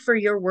 Thank you for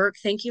your work.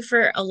 Thank you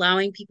for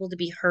allowing people to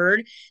be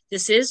heard.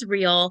 This is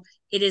real.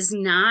 It is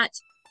not,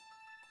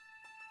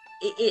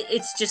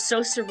 it's just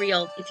so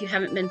surreal if you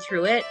haven't been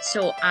through it.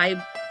 So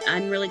I'm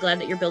really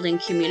glad that you're building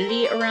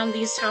community around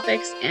these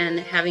topics and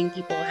having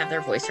people have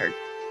their voice heard.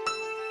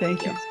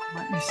 Thank you.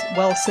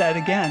 Well said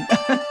again.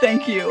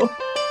 Thank you.